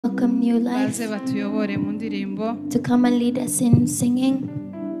welcome new life to come and lead us in singing.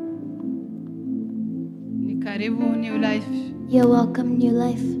 New life. You're welcome, new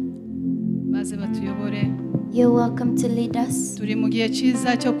life. You're welcome to lead us. We're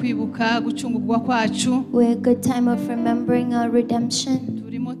a good time of remembering our redemption.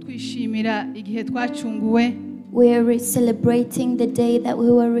 We're celebrating the day that we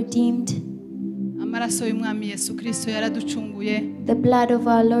were redeemed. The blood of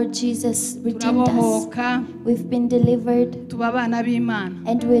our Lord Jesus redeemed us. We've been delivered.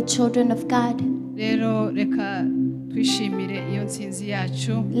 And we're children of God.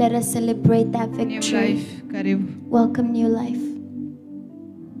 Let us celebrate that victory. Welcome, new life.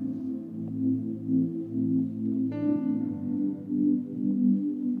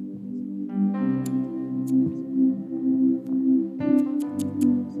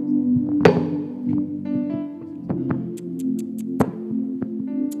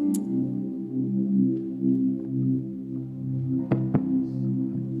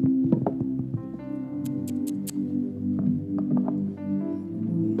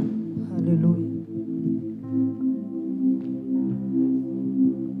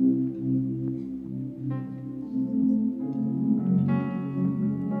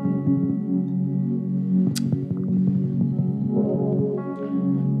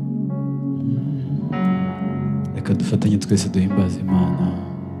 dufatanye twese duhimbaza Imana.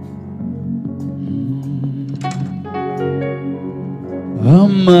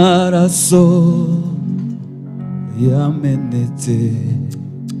 Amaraso yamenetse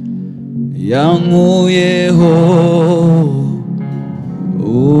yankuyeho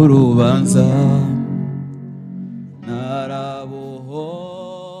urubanza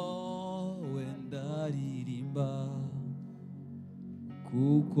narabohowe ndaririmba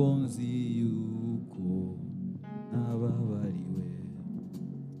kuko nzi yuko nababariwe.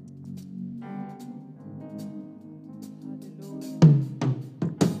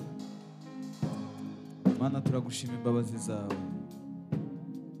 Mana turagushima imbabazi zawe,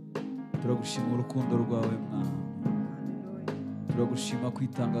 turagushima urukundo rwawe Mwami, turagushima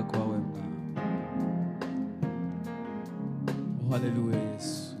kwitanga kwawe Mwami. Oh haleluya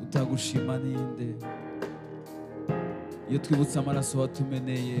Yesu, utagushima ninde? Iyo twibutse amaraso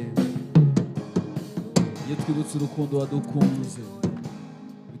watumeneye, iyo twibutse urukundo wadukunze,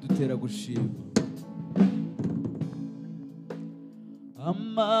 bidutera gushima.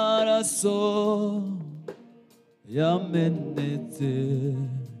 Amaraso yamenetse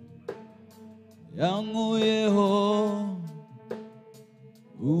yankuyeho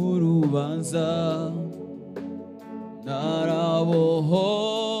urubanza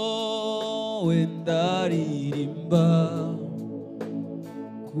narabohowe ndaririmba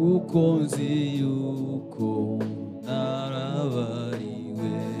kuko nzi yuko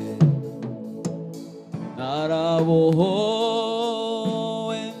narabariwe.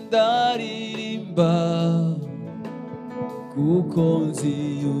 Narabohowe ndaririmba kuko nzi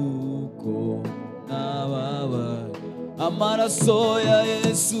yuko nababariwe. Amaraso ya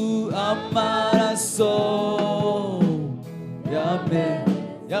Yesu, amaraso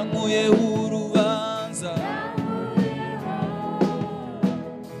yankuye urubanza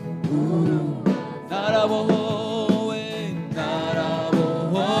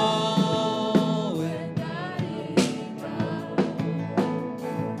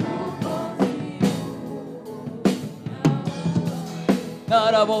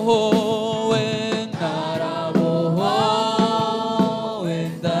narabohowe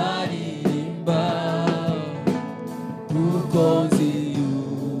ndaririmba kuko nzi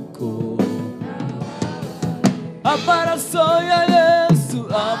yuko. Amaraso ya Yesu,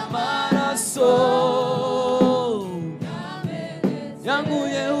 amaraso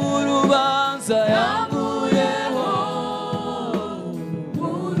yankuye urubanza yankuyeho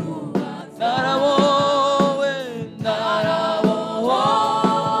narabohowe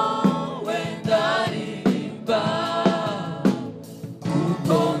ndaririmba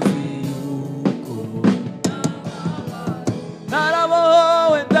kuko nzi yuko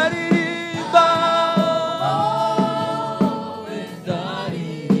narabohowe ndaririmba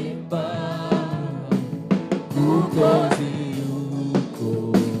kuko nzi yuko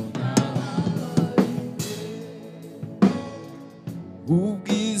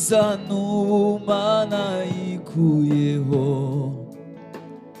ubwiza n'ubumana yikuyeho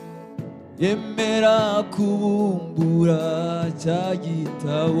yemera kubumbura cya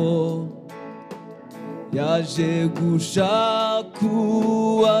gitabo yaje gushaka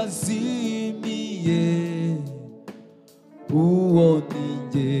uwazimiye uwo ni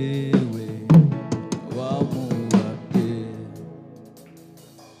njyewe wamubabye.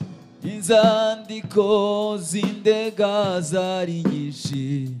 inzandiko z'indega zari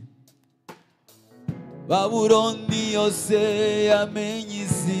nyinshi, Babuloni yose yamenye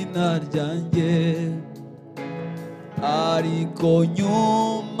izina ryanjye, ariko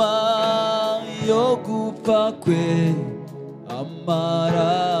nyuma yo gupfa kwe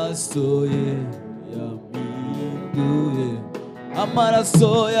amaraso ye yampinduye,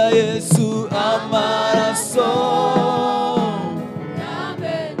 amaraso ya Yesu, amaraso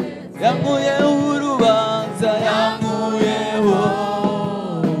yankuyeho urubanza, yankuyeho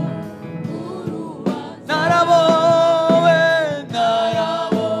narabowe,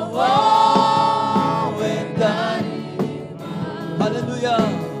 narabowe ndaririmba, haleluya,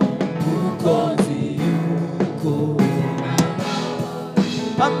 kuko nzi yuko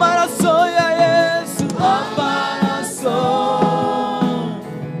amaraso ya Yesu, amaraso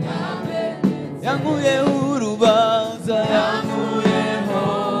yankuyeho urubanza, yankuyeho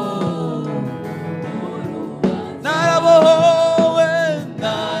narabowe,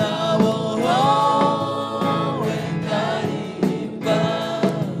 narabowe ndaririmba,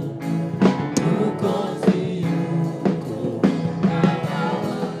 kuko nzi yuko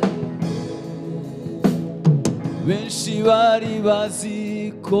benshi bari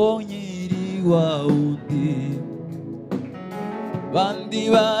bazi ko nkiri wa wundi, bandi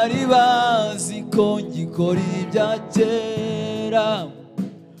bari bazi ko ngikora ibya kera,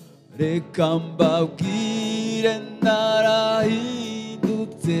 reka mbabwire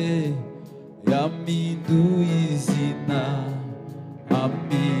narahindutse, yampinduye izina,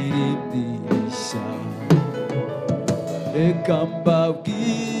 ampindurisha, reka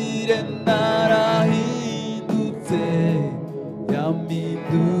mbabwire narahindutse,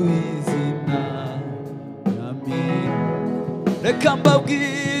 yampinduye izina, reka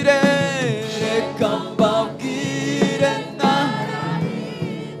mbabwire, reka mbabwire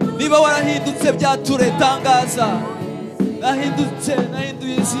niba warahindutse byature tangaza, nahindutse,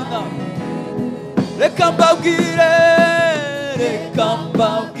 nahinduye izina, reka mbabwire, reka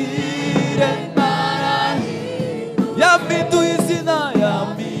mbabwire yampinduye izina,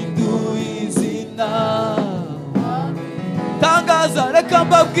 yampinduye izina, tangaza, reka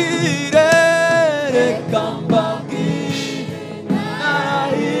mbabwire, reka mbabwire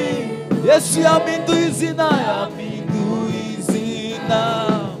Yesu yampinduye izina, yampinduye izina,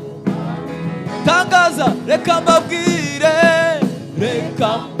 tangaza, reka mbabwire, reka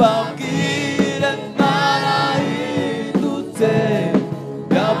mbabwire narahindutse,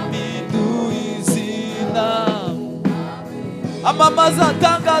 yampinduye izina, amamaza,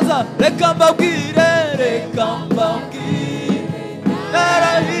 tangaza, reka mbabwire, reka mbabwire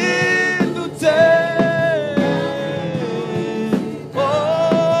narahindutse,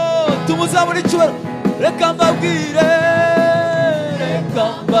 tumuzamura icyubahiro, reka mbabwire, reka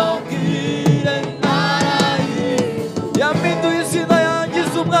mbabwire narahindutse, yampinduye izina,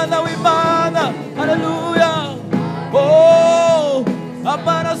 yangize umwana w'Imana, haleluya,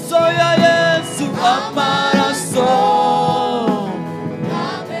 amaraso ya Yesu, amaraso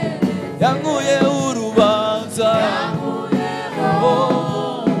yankuye urubanza,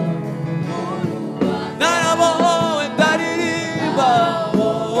 narabowe ndaririmba,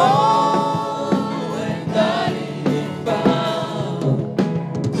 ndaririmba,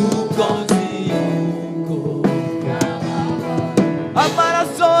 kuko nzi yuko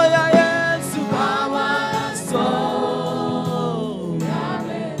amaraso ya Yesu, amaraso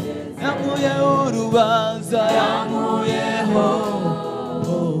yankuye urubanza, yankuyeho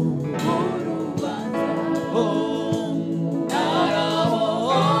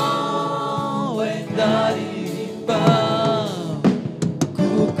narabowe ndaririmba,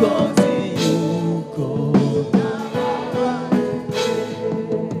 kuko nzi yuko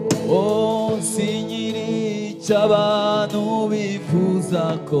sinkiri icy'abantu bifuza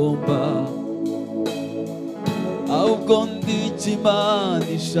komba, ahubwo ndi icy'Imana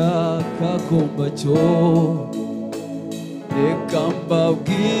ishaka komba cyo, reka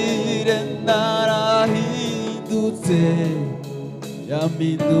mbabwire narahindutse,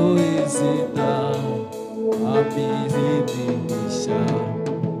 yampinduye izina, ampindurisha,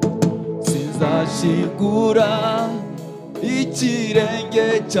 sinzashingura ikirenge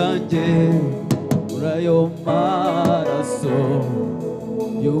cyanjye muri ayo maraso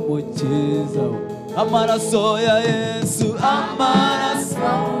y'umukiza, amaraso ya Yesu,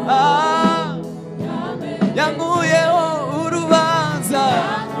 amaraso yankuyeho urubanza,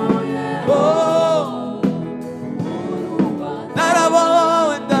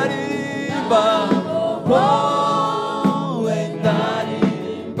 narabowe ndaririmba,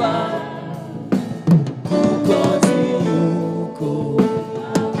 ndaririmba, kuko nzi yuko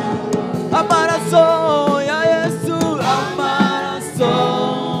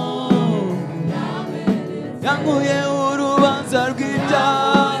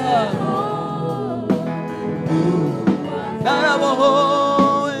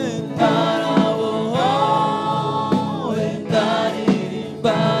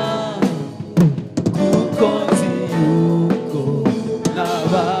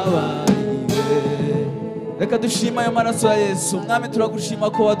reka dushima ayo maraso ya Yesu. Mwami turagushima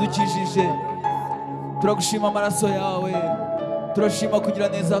ko wadukijije, turagushima amaraso yawe, turashima kugira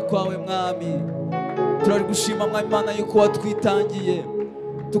neza kwawe Mwami, turagushima Mwami Imana yuko watwitangiye,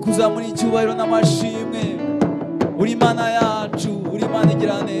 tukuzamura icyubahiro n'amashimwe. Uri Imana yacu, uri Imana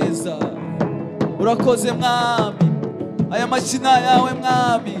igira neza, urakoze Mwami. Aya makina yawe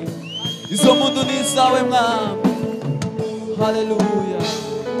Mwami, izo mundu ni izawe Mwami. Haleluya,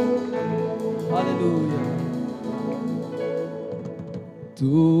 haleluya.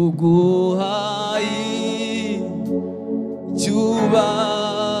 Tuguhaye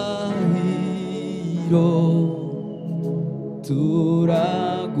icyubahiro,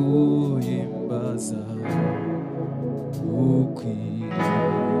 turaguhimbaza,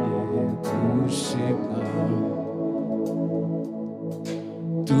 ukwiriye gushimwa.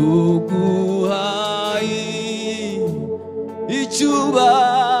 Tuguhaye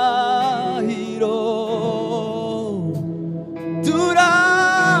icyubahiro,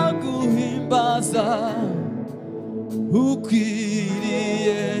 turaguhimbaza,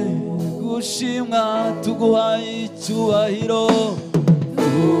 ukwiriye gushimwa. Tuguhaye icyubahiro,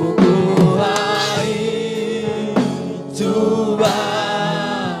 tuguhaye icyubahiro.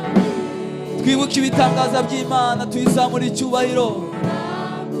 Twibuke ibitangaza by'Imana, tuyizamura icyubahiro.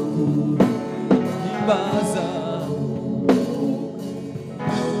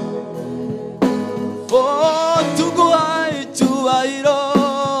 Oh, tuguhaye icyubahiro,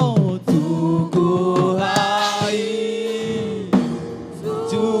 tuguhaye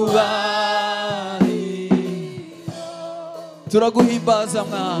icyubahiro, turaguhimbaza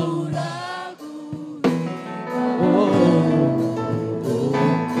Mwami.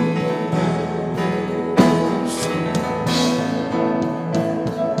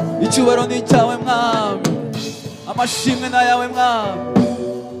 Icyubahiro ni icyawe Mwami, amashimwe ni ayawe Mwami.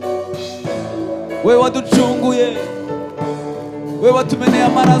 We waducunguye, we watumeneye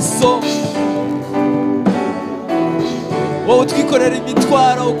amaraso, wowe utwikorera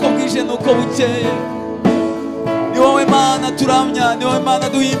imitwaro uko bwije n'uko bukeye. Ni wowe Mana turamya, ni wowe Mana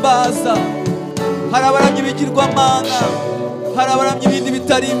duhimbaza. Hari abaramya ibigirwamana, hari abaramya ibindi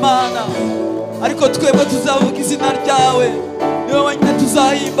bitari Imana, ariko twebwe tuzavuga izina ryawe. Ni wowe wenyine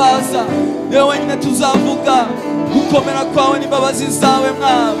tuzahimbaza, ni wowe wenyine tuzavuga gukomera kwawe n'imbabazi zawe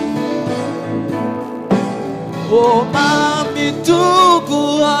Mwami. Oh Mwami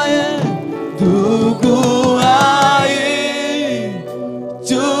tuguhaye, tuguhaye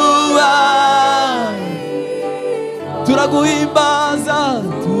icyubahiro, turaguhimbaza,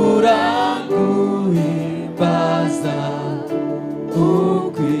 turaguhimbaza,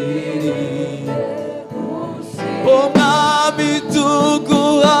 ukwiriye. Oh Mwami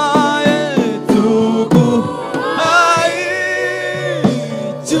tuguhaye, tuguhaye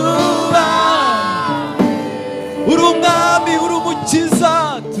icyubahiro. Uri Umwami, uri Umukiza,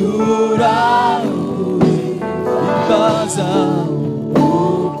 turaguhimbaza.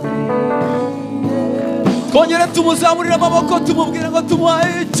 Twongere tumuzamurire amaboko, tumubwire ngo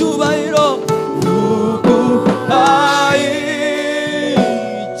tumuhaye icyubahiro. Tuguhaye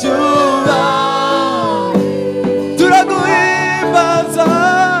icyubahiro, turaguhimbaza,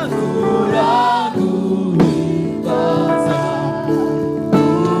 turaguhimbaza,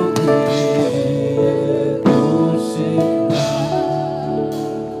 ukwiriye gushimwa.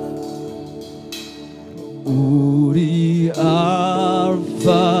 Uri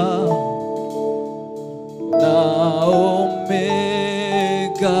Alpha na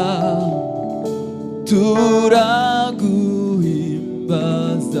Omega,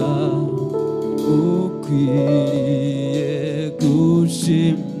 turaguhimbaza, ukwiriye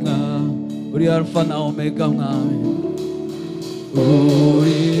gushimwa. Uri Alpha na Omega Mwami,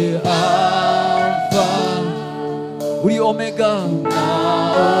 uri Alpha, uri Omega na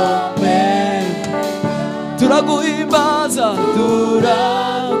Omega, turaguhimbaza,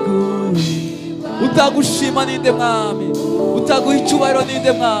 turaguhimbaza. Utagushima ninde Mwami, utaguha icyubahiro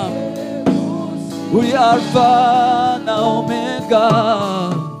ninde Mwami. Uri Alpha na Omega,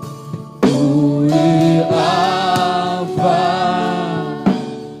 uri Alpha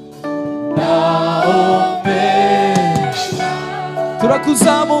na Omega,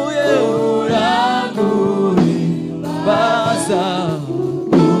 turakuzamuye, turaguhimbaza,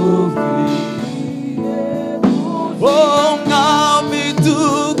 oh Mwami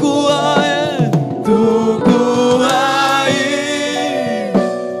tuguhaye, tuguhaye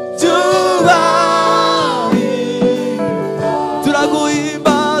icyubahiro,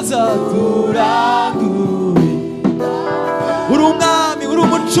 turaguhimbaza, turaguhimbaza. Uri Umwami, uri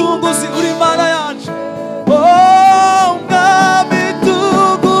Umucunguzi, uri Imana yacu. Oh Mwami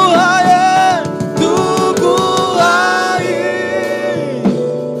tuguhaye, tuguhaye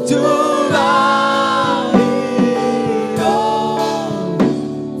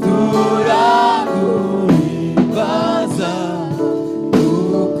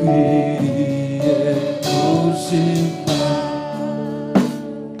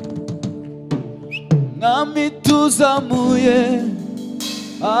mwami tuzamuye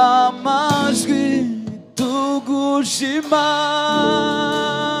amajwi tugushima,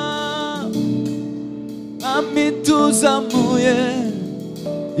 mwami tuzamuye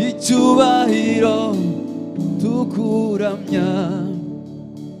icyubahiro tukuramya,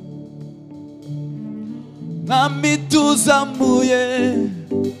 mwami tuzamuye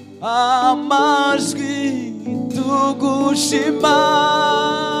amajwi tugushima,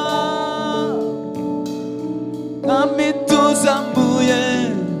 mwami tuzamuye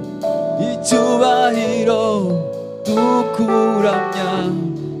icyubahiro tukuramya,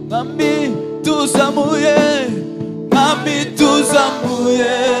 mwami tuzamuye, mwami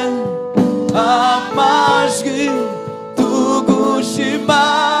tuzamuye amajwi tugushima,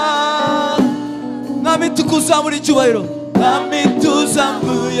 mwami tukuzamura icyubahiro, mwami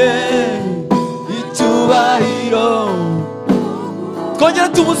tuzamuye icyubahiro, twongera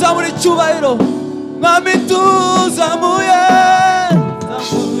tumuzamura icyubahiro, mwami tuzamuye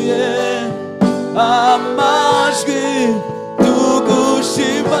amajwi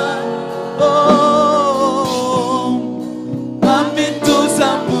tugushima, mwami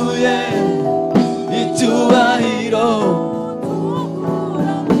tuzamuye icyubahiro,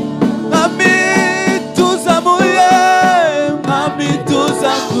 mwami tuzamuye, mwami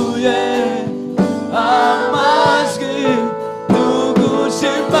tuzamuye amajwi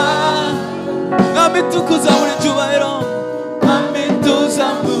tugushima, mwami tukuzamura icyubahiro, mwami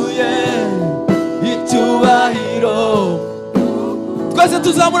tuzamuye icyubahiro, twese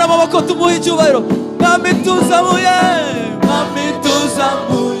tuzamura amaboko tumuhe icyubahiro, mwami tuzamuye, mwami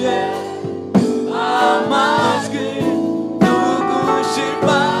tuzamuye amajwi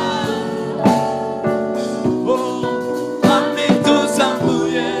tugushima, mwami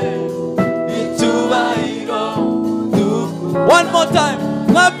tuzamuye icyubahiro, one more time,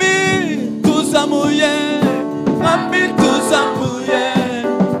 mwami tuzamuye, mwami tuzamuye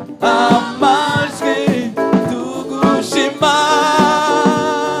amajwi tugushima,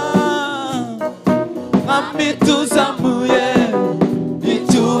 mwami tuzamuye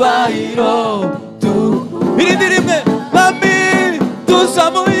icyubahiro, irindi rimwe, mwami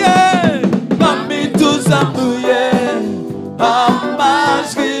tuzamuye, mwami tuzamuye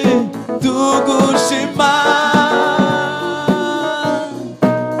amajwi tugushima,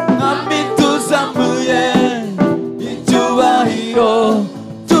 mwami tuzamuye icyubahiro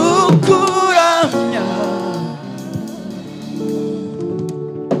tukuramya.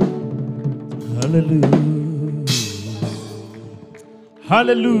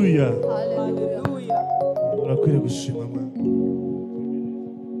 Hallelujah. Urakwiriye gushima mwana.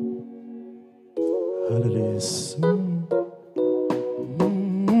 Hallelujah.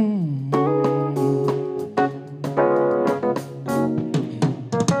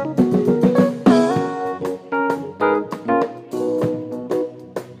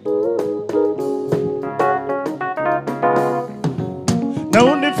 Na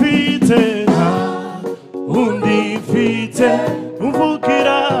undifite, undifite,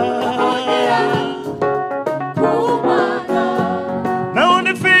 umvukira. Na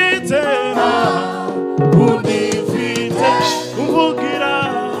undifite, undifite, umvukira.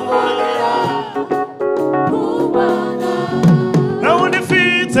 Na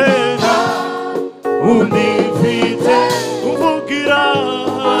undifite, undifite, umvukira.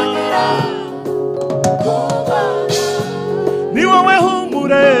 Ni wowe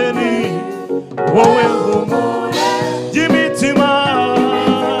humureni, wowe humure y'imitima,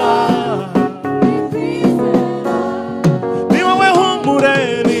 ni wowe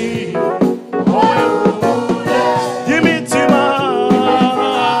humureni, wowe humure y'imitima,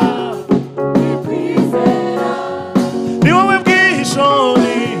 ni wowe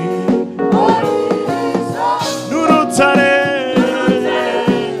bwihishoni n'urutare,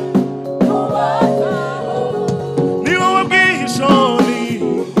 ni wowe bwihishoni,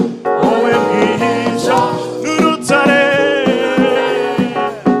 wowe bwihisho n'urutare,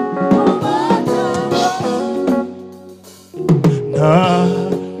 nta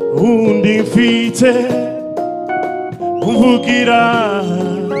wundi mfite umvugira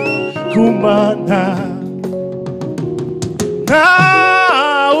ku Mana, nta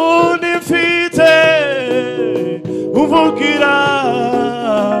wundi mfite umvugira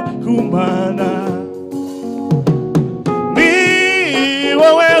ku Mana, ni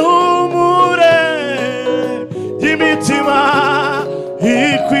wowe humure y'imitima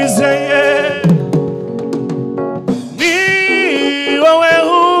ikwizeye, ni wowe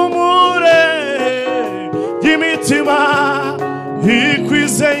humure y'imitima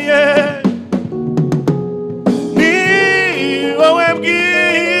ikwizeye, ni wowe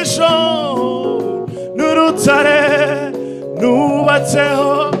bwihisho n'urutare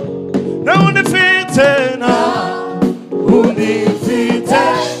nubatseho nta wundi mfite nta wundi mfite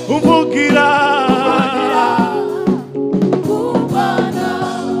umvugira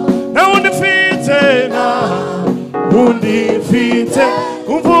nta wundi mfite nta wundi mfite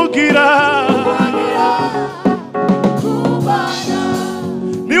umvugira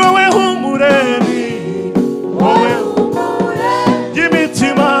ni wowe humure ni wowe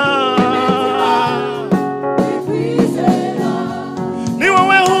y'imitima ni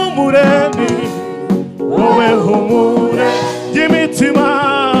wowe humure ni wowe humure y'imitima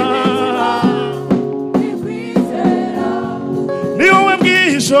ni wowe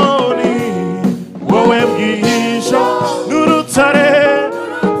bwihisho ni wowe bwihisho n'urutare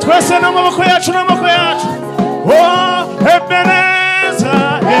twese n'amaboko yacu n'amaboko yacu oh Ebeneza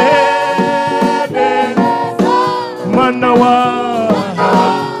Ebeneza mana wa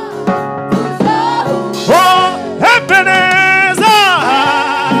oh Ebeneza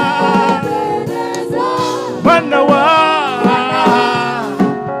mana wa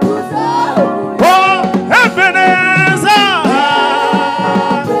oh Ebeneza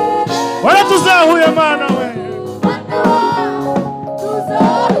wala tuzahuye mana we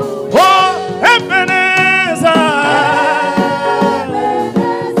oh Ebeneza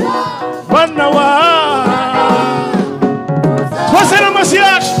mana wa twese n'amashyi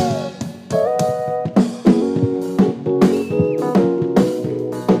yacu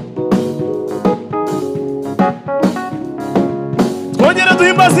twongere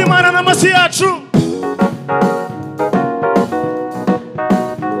duhimbaze Imana n'amashyi yacu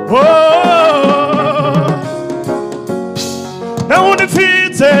nta wundi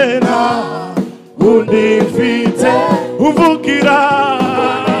mfite nta wundi mfite umvugira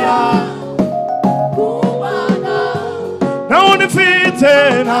nta wundi mfite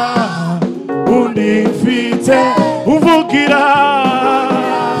nta wundi mfite umvugira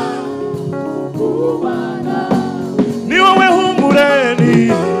ni wowe humure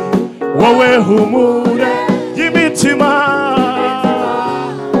ni wowe humure y'imitima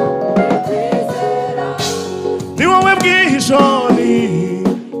ni wowe bwihisho ni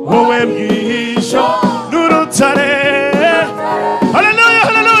wowe bwihisho n'urutare haleluya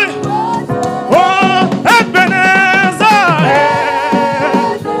haleluya oh Ebeneza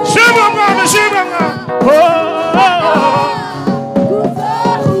shimwa mwami shimwa mwami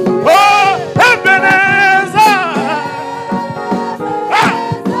oh Ebeneza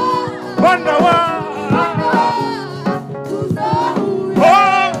mana wa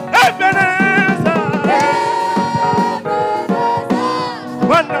oh Ebeneza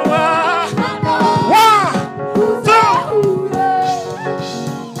mana wa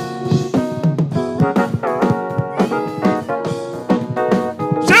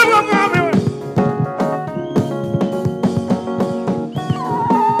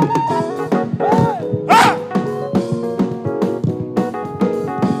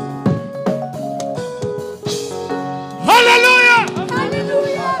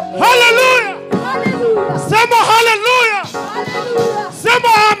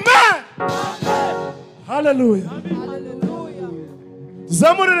Hallelujah.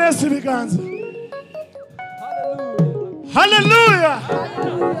 Zamuri nesi biganza. Hallelujah.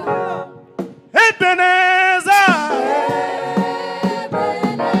 Ebeneza.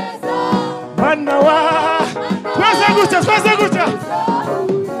 Mana wa. Twese gutya.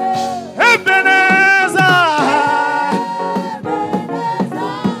 Ebeneza.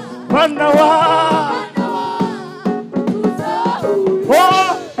 Mana wa. Oh,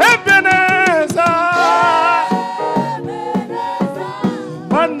 Ebeneza.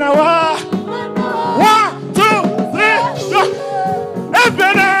 Mana wa. 1, 2, 3, go.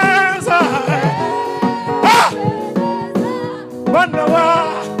 Ebeneza. Ah. Mana wa.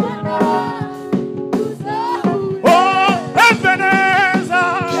 Oh, Ebeneza.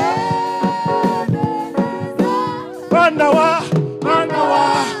 Mana wa.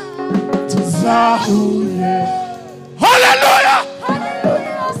 Tuzahuye. Hallelujah.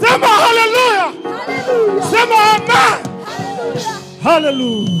 Sema hallelujah. Sema amen.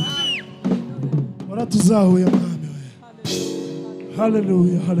 Hallelujah. Ora tuzahuye mwami we.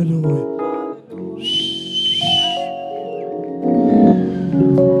 Hallelujah. Hallelujah.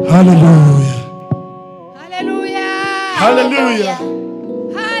 Hallelujah. Hallelujah.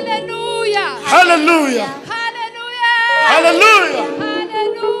 Hallelujah. Hallelujah.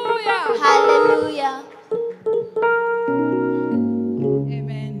 Hallelujah.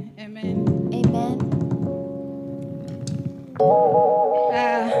 Amen. Amen.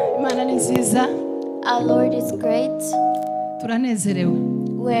 Imana ni nziza. Our Lord is great. Turanezerewe.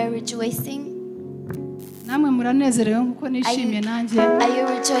 We are rejoicing. namwe muranezerewe nkuko nishimye nanjye. Are you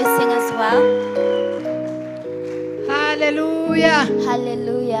rejoicing as well? Hallelujah.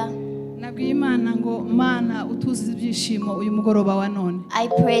 Hallelujah. Nabwiye Imana ngo Mana utuze ibyishimo uyu mugoroba wa none. I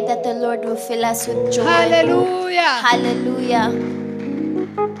pray that the Lord will fill us with joy. Hallelujah. Hallelujah.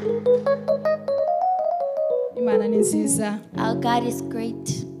 Imana ni nziza. Our God is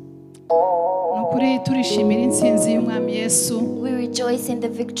great. Nukuri turishimira intsinzi y'Umwami Yesu. We rejoice in the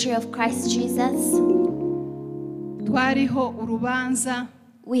victory of Christ Jesus. Twariho urubanza.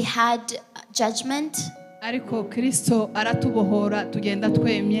 We had judgment. Ariko Kristo aratubohora tugenda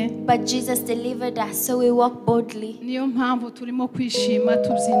twemye. But Jesus delivered us, so we walk boldly. Niyo mpamvu turimo kwishima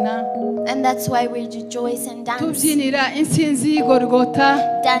tubyina. And that's why we rejoice and dance. Tubyinira intsinzi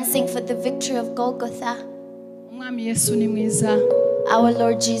y'Igorogota. Dancing for the victory of Golgotha. Umwami Yesu ni mwiza. Our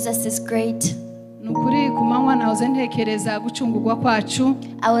Lord Jesus is great. Nukuri kumanywa nahoze ntekereza gucungurwa kwacu.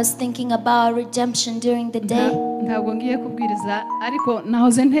 I was thinking about redemption during the day. Ntabwo ngiye kubwiriza ariko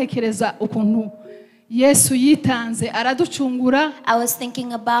nahoze ntekereza ukuntu Yesu yitanze araducungura. I was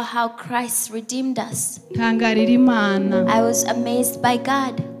thinking about how Christ redeemed us. Tangarira Imana. I was amazed by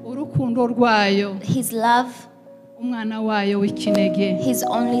God. Urukundo rwayo. His love. Umwana wayo w'ikinege. His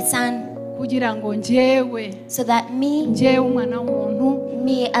only son. Kugira ngo njyewe. So that njyewe umwana w'umuntu.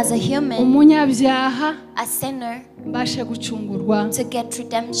 Me as a human. Umunyabyaha. A sinner. Mbashe gucungurwa. To get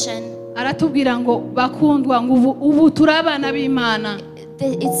redemption. Aratubwira ngo bakundwa ngo ubu turabana b'Imana.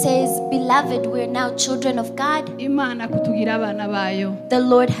 It says, beloved, we are now children of God. Imana kutugira abana bayo. The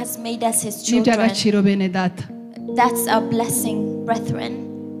Lord has made us his children. N'iby'agaciro bene data. That's our blessing, brethren.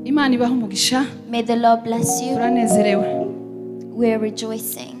 Imana ibahe umugisha. May the Lord bless you. Turanezerewe. We are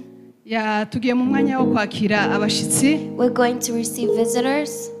rejoicing. Tugiye mu mwanya wo kwakira abashitsi. We're going to receive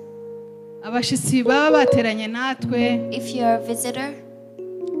visitors. Abashitsi baba bateranye natwe. If you are a visitor,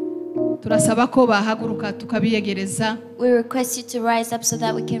 turasaba ko bahaguruka tukabiyegereza. We request you to rise up so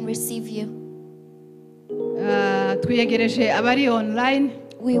that we can receive you. Twiyegereje abari online.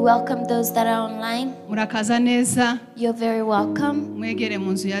 We welcome those that are online. Murakaza neza. You're very welcome. Mwegere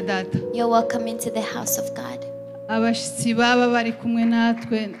mu nzu ya data. You're welcome into the house of God. Abashitsi baba bari kumwe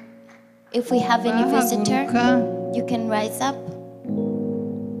natwe. If we have any visitor, you can rise up.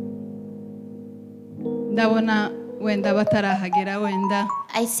 Ndabona wenda batarahagera wenda.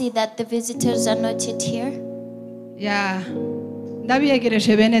 I see that the visitors are not yet here.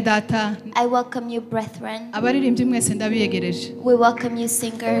 Ndabiyegereje bene data. I welcome you, brethren. Abaririmbyi mwese ndabiyegereje. We welcome you,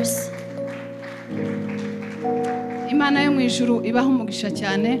 singers. Imana yo mu ijuru ibaho umugisha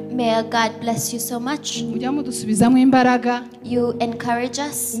cyane. May our God bless you so much. Mujya mudusubizamo imbaraga. You encourage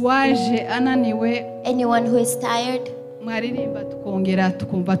us. Waje ananiwe. Anyone who is tired. Mwaririmba tukongera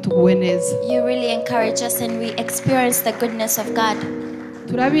tukumva tuguwe neza. You really encourage us and we experience the goodness of God.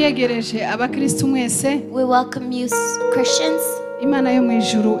 Turabiyegereje abakristo mwese. We welcome you, Christians. Imana yo mu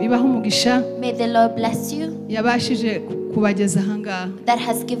ijuru ibaho umugisha. May the Lord bless you. Yabashije kubageza ahangaha. That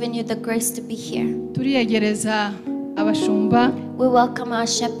has given you the grace to be here. Turiyegereza abashumba. We welcome our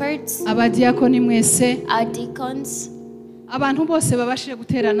shepherds. Abadiakoni mwese. Our deacons. Abantu bose babashije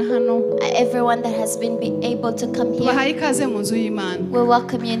guterana hano. Everyone that has been able to come here. Tubahaye ikaze mu nzu y'Imana. We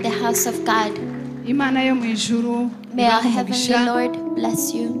welcome you in the house of God. Imana yo mu ijuru. May our heavenly Lord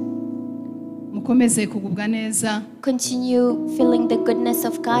bless you. Mukomeze kugubwa neza. Continue feeling the goodness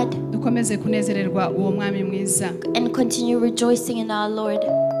of God. Dukomeze kunezererwa uwo mwami mwiza. And continue rejoicing in our Lord.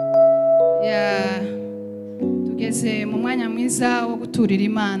 Tugeze mu mwanya mwiza wo guturira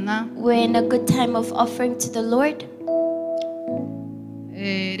Imana. We're in a good time of offering to the Lord.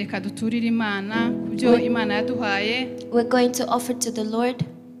 Reka duturire Imana kubyo Imana yaduhaye. We're going to offer to the Lord.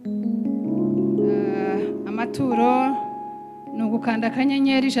 Amaturo ni ugukanda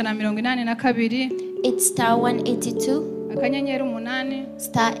akanyenyeri 182. It's star 182. Akanyenyeri 8.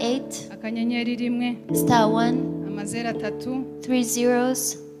 Star 8. Akanyenyeri 1. Star 1. Amazera 3. 3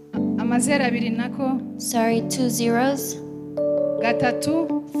 zeros. Amazera 2 nako. Sorry, 2 zeros. 3.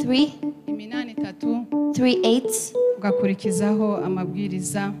 3. 8. 3 8s. Ugakurikizaho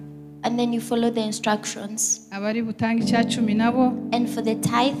amabwiriza. And then you follow the instructions. Abari butanga icya 10 nabo. And for the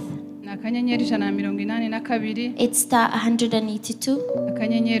tithe, akanyenyeri 182. It's star 182.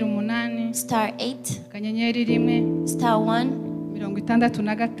 Akanyenyeri 8. Star 8. Akanyenyeri 1. Star 1.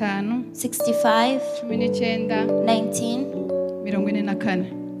 65. 65. 19. 19. 44.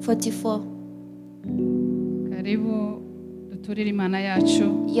 44. Karibu duturire Imana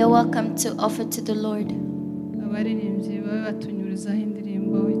yacu. You're welcome to offer to the Lord. Abaririmbyi babe batunyurizaho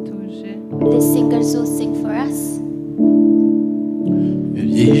indirimbo ituje. The singers will sing for us.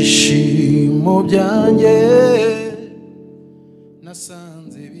 Ibyishimo byanjye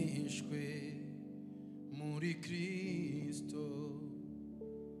nasanze bihishwe muri Kristo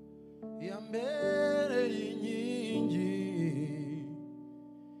yambereye inkingi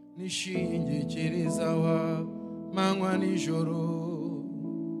nishingikiriza wa manywa nijoro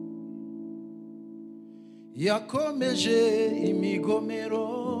yakomeje imigomero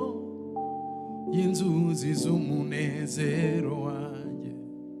y'inzuzi z'umunezero wanjye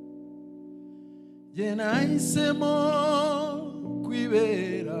jye nahisemo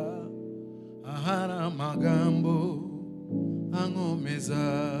kwibera ahari amagambo ankomeza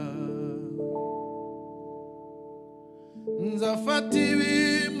nzafata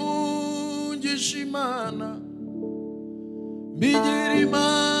ibimungisha Imana mbigira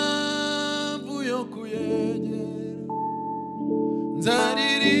impamvu yo kuyegera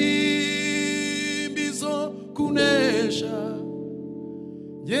nzaririmba izo kunesha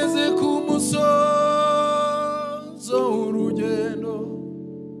ngeze ku musozo w'urugendo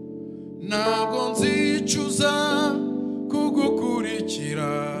ntabwo nzicuza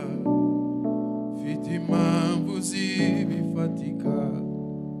kugukurikira mfite impamvu zibifatika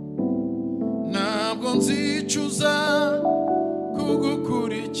ntabwo nzicuza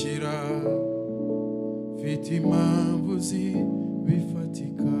kugukurikira mfite impamvu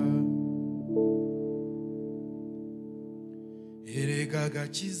zibifatika erega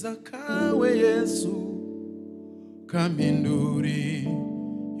agakiza kawe Yesu kampinduri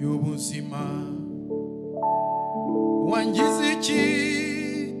y'ubuzima wangize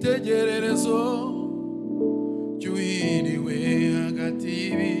icyitegererezo cyuhiriwe hagati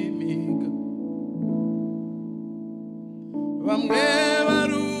y'ibimiga bamwe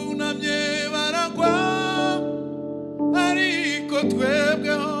barunamye baragwa ariko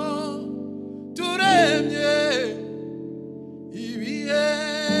twebweho turemye ibihe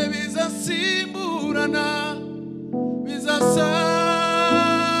bizasimburana bizasanga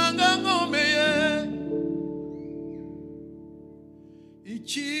nkomeye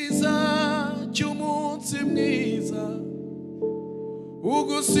icyiza cy'umunsi mwiza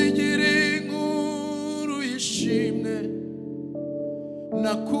ugusigira inkuru yishimwe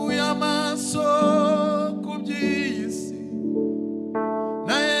nakuye amaso ku by'isi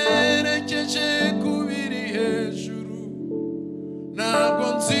nayerekeje ku biri hejuru ntabwo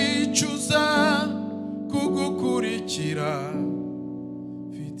nzicuza kugukurikira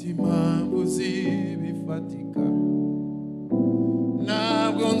mfite impamvu zibifatika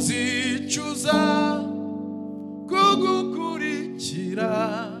ntabwo nzicuza kugukurikira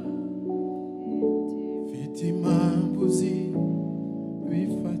mfite impamvu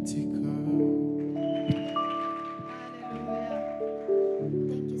zibifatika.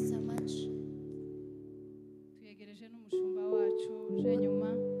 Thank you so much. Tuyegereje n'umushumba wacu uje nyuma.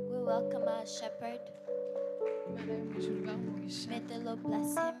 We welcome our shepherd. Imana yo mu ijuru bamugisha. May the Lord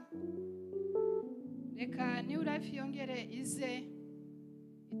bless him. Reka New Life yongere ize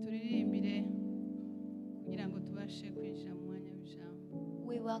ituririmbire kugira ngo tubashe kwinjira mu mwanya w'ijambo.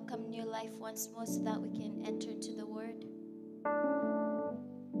 We welcome New Life once more so that we can enter into the word.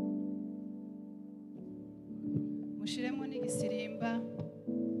 Mushiremo n'igisirimba.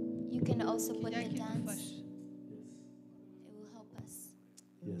 You can also put the dance. Yes. It will help us.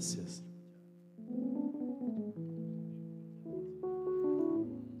 Yes, yes.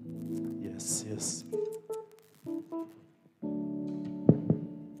 Yes, yes.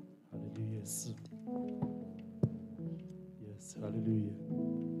 Hallelujah. Yes. Yes, hallelujah.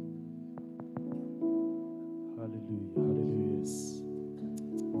 Hallelujah. Hallelujah. Yes.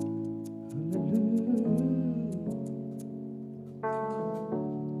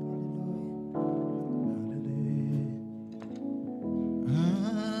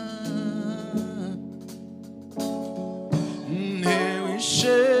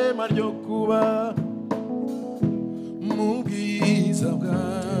 ishema ryo kuba mu bwiza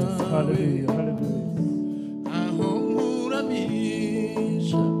bwawe aho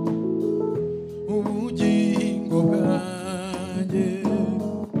nkuramisha ubugingo bwanjye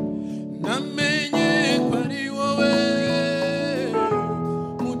namenye ko ari wowe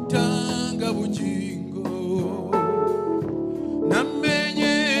mutanga bugingo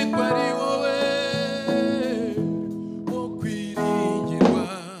namenye ko ari wowe wo kwiringirwa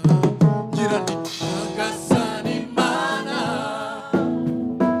ngira nti agasana Imana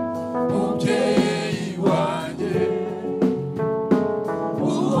mubyeyi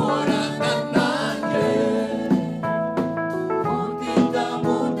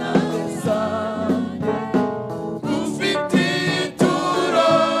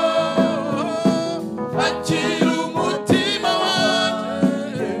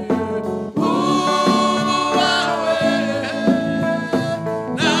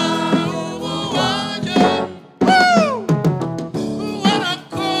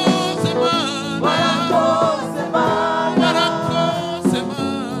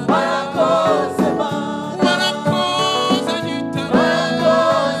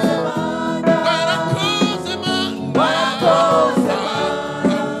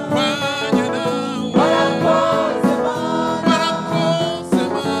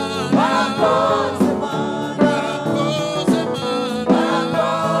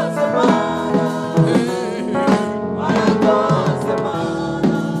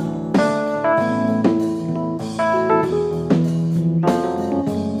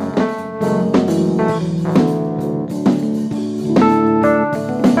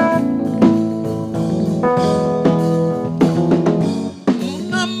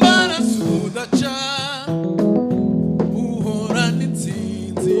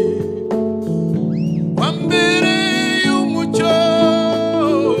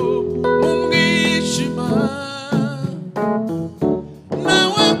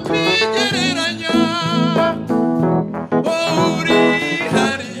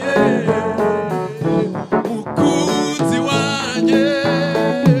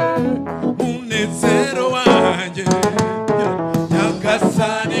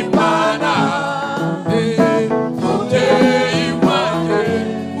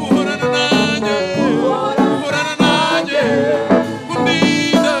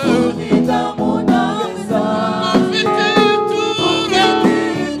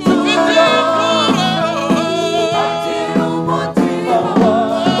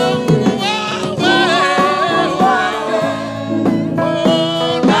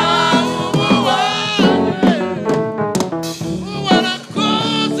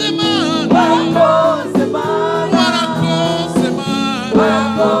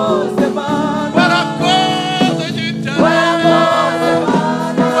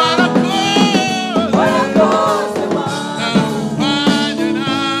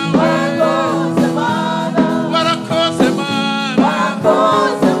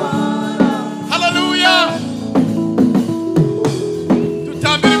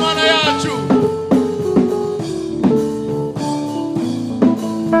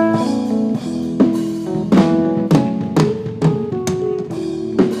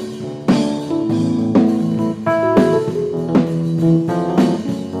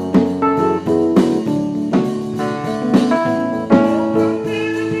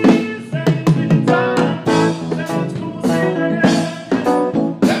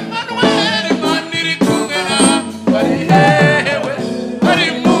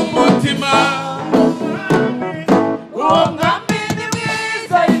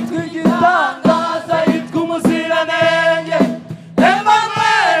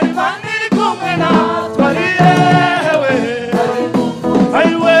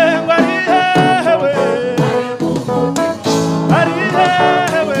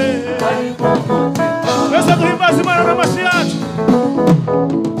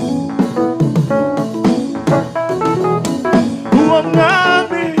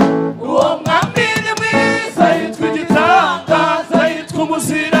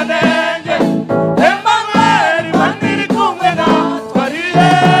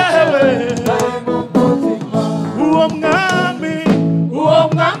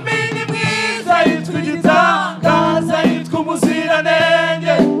mwami ni mwiza yitwa igitangaza yitwa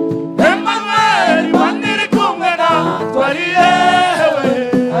umuziranenge Emmanuel Imana iri kumwe natwe ari yewe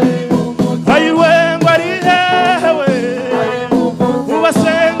ayiwe ngo ari yewe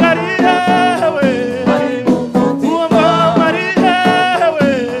ubasenga ari yewe uwo mwami ari yewe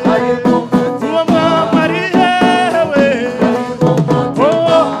uwo mwami ari yewe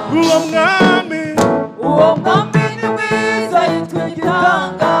uwo mwami ni mwiza yitwa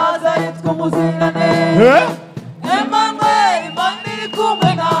igitangaza yitwa umuziranenge Emmanuel Imana iri kumwe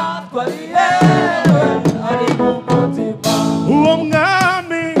natwe ari yewe ari mu mutima uwo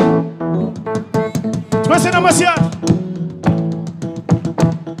mwami twese n'amashyi yacu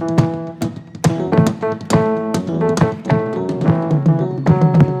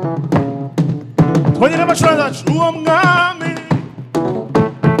twongere amacuranga yacu uwo mwami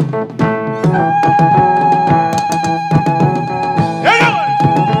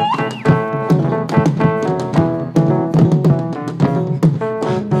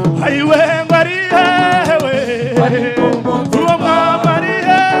ayiwe ngo ari hewe uwo mwami ari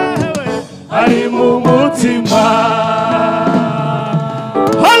hewe ari mu mutima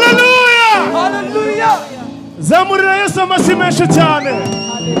haleluya haleluya zamurira Yesu amashyi menshi cyane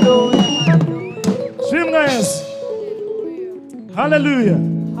shimwa Yesu haleluya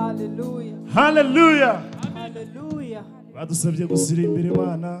haleluya haleluya haleluya badusabye gusirimbira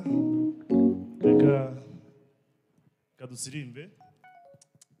Imana reka kadusirimbe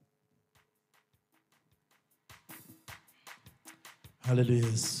haleluya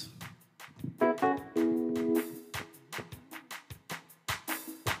Yesu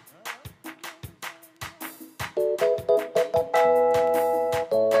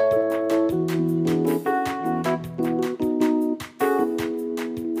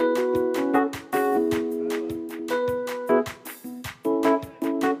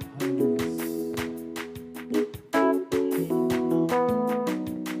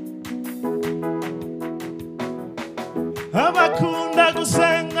abakunda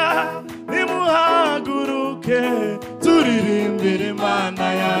gusenga nimuhaguruke turirimbire Imana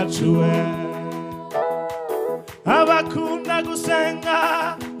yacu we abakunda gusenga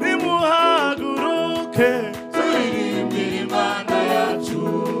nimuhaguruke turirimbire Imana yacu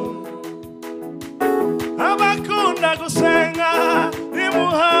abakunda gusenga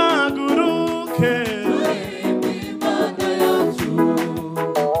nimuhaguruke turirimbire Imana yacu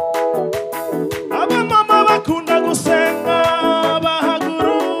abamama bakunda gusenga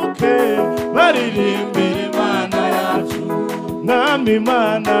bahaguruke baririmbire Imana yacu mwami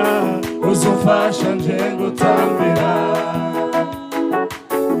Imana uzumfasha nje gutambira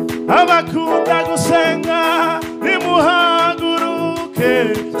abakunda gusenga nimuhaguruke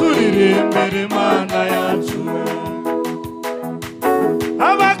turirimbire Imana yacu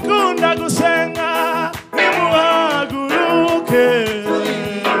abakunda gusenga nimuhaguruke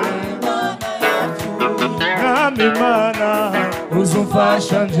mwami Imana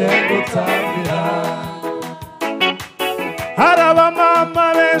uzumfasha nje gutambira hari abamama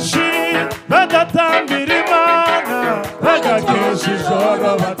benshi badatambira Imana bagakesha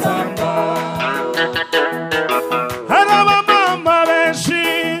ijoro batamba hari abamama benshi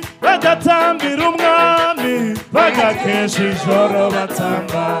badatambira umwami bagakesha ijoro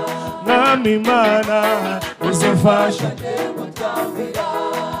batamba mwami Imana uzumfasha nje gutambira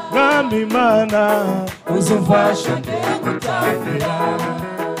mwami Imana uzumfasha nje gutambira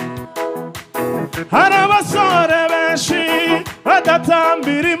hari abasore benshi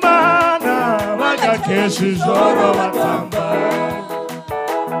badatambira Imana bagakesha ijoro batamba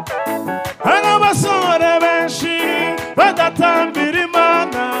hari abasore benshi badatambira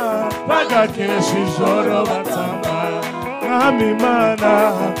Imana bagakesha ijoro batamba mwami Imana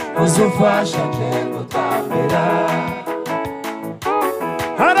uzumfasha nje gutambira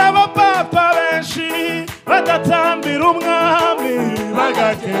hari abapapa benshi badatambira umwami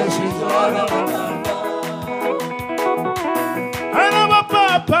bagakesha ijoro batamba hari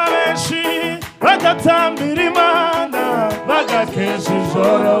abapapa benshi badatambira Imana bagakesha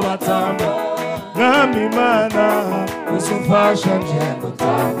ijoro batamba mwami Imana uzumfasha nje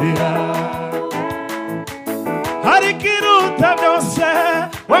gutambira hari ikiruta byose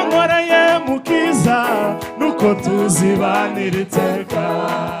wankoreye mukiza nuko tuzibanira iteka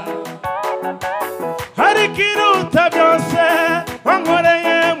hari ikiruta byose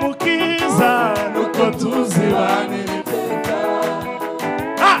wankoreye mukiza nuko tuzibanira iteka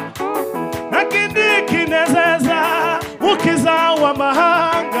nakindi kinezeza mukiza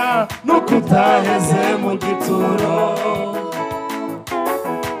w'amahanga nuko utaheze mu gituro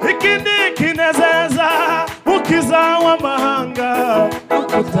ikindi kinezeza mukiza w'amahanga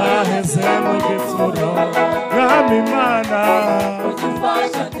nuko mu gituro mwami Imana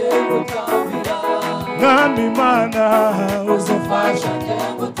uzufasha gutambira mwami Imana uzufasha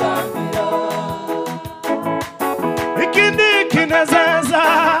gutambira ikindi kinezeza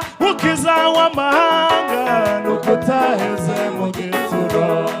ukiza w'amahanga nuko utaheze mu gituro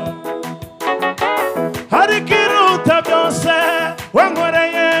hari kiruta byose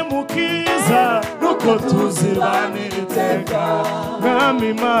wankoreye mukiza nuko tuzibanira iteka mwami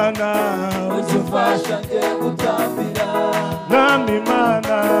Imana uzufasha gutambira mwami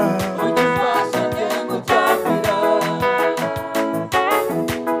Imana uzufasha gutambira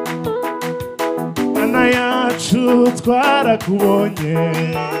Mana yacu twarakubonye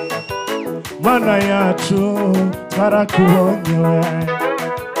Mana yacu twarakubonye we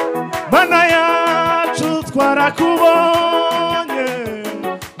Mana yacu twarakubonye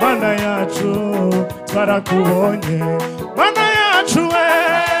Mana yacu twarakubonye Mana yacu we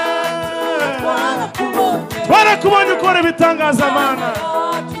twarakubonye ukora ibitangaza Mana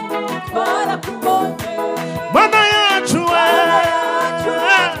Mana yacu we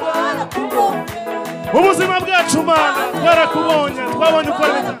ubuzima bwacu Mana twarakubonye twabonye ukora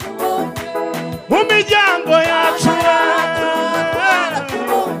ibitangaza mu miryango yacu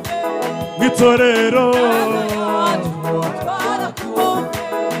itorero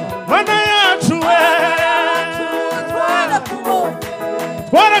Mana yacu we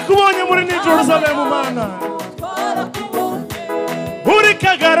twarakubonye muri New Jerusalem Mana uri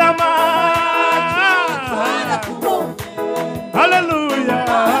Kagarama haleluya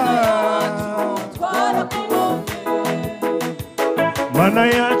Mana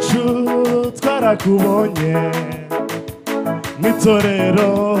yacu twarakubonye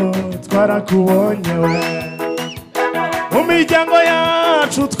n'itorero twarakubonye we mu miryango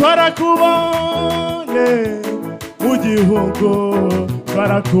yacu twarakubonye mu gihugu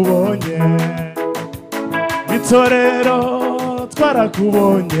twarakubonye n'itorero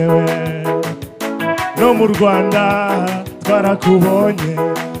twarakubonye we no mu Rwanda twarakubonye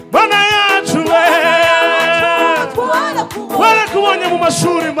Mana yacu we twarakubonye mu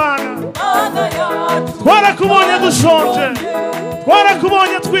mashuri Mana twarakubonye dushonje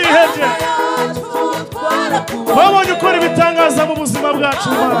twarakubonye twihebye twabonye ukora ibitangaza mu buzima bwacu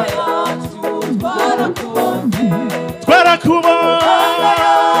Mana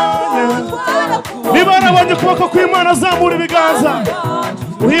twarakubonye niba warabonye ukuboko kw'Imana azamura ibiganza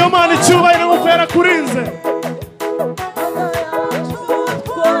uha iyo Mana icyubahiro nk'uko yarakurinze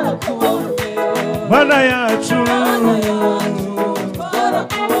Mana yacu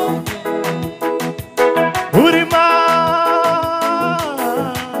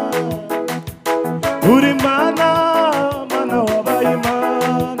uri Mana Mana wabaye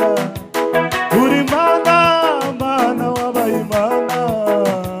Imana uri Mana Mana wabaye Imana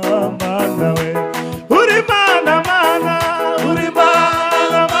Mana we uri Mana Mana uri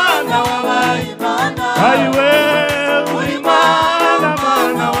Mana Mana wabaye Imana ayiwe uri Mana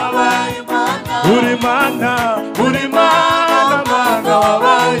Mana wabaye Imana uri Mana Mana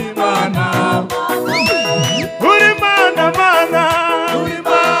wabaye Imana uri Mana Mana uri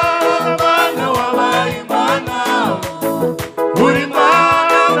Mana Mana wabaye Imana uri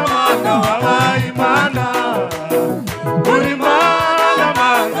Mana Mana wabaye Imana uri Mana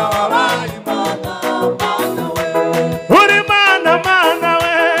Mana wabaye Imana uri Mana Mana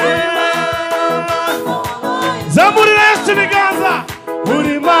we zamurira Yesu ibiganza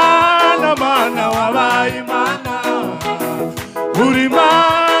uri Mana Mana wabaye Imana uri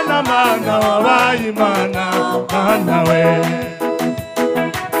Mana Mana wabaye Imana Mana we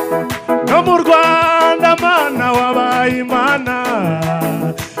no mu Rwanda Mana wabaye Imana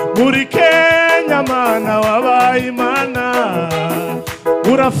muri Kenya Mana wabaye Imana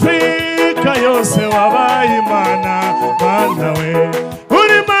muri Afrika yose wabaye Imana Mana we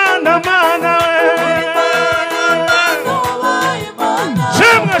uri Mana Mana we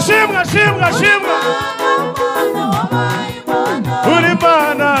shimwa uri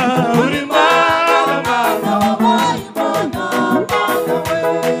Mana uri Mana Mana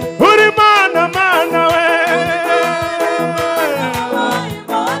uri Mana Mana we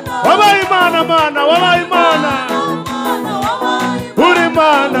wabaye Imana Mana wabaye Imana uri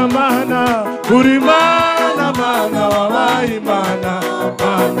Mana Mana uri Mana Mana wabaye Imana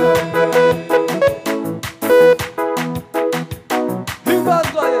Mana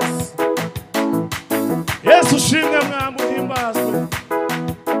himbazwa Yesu Yesu ushimwe mwami uhimbazwe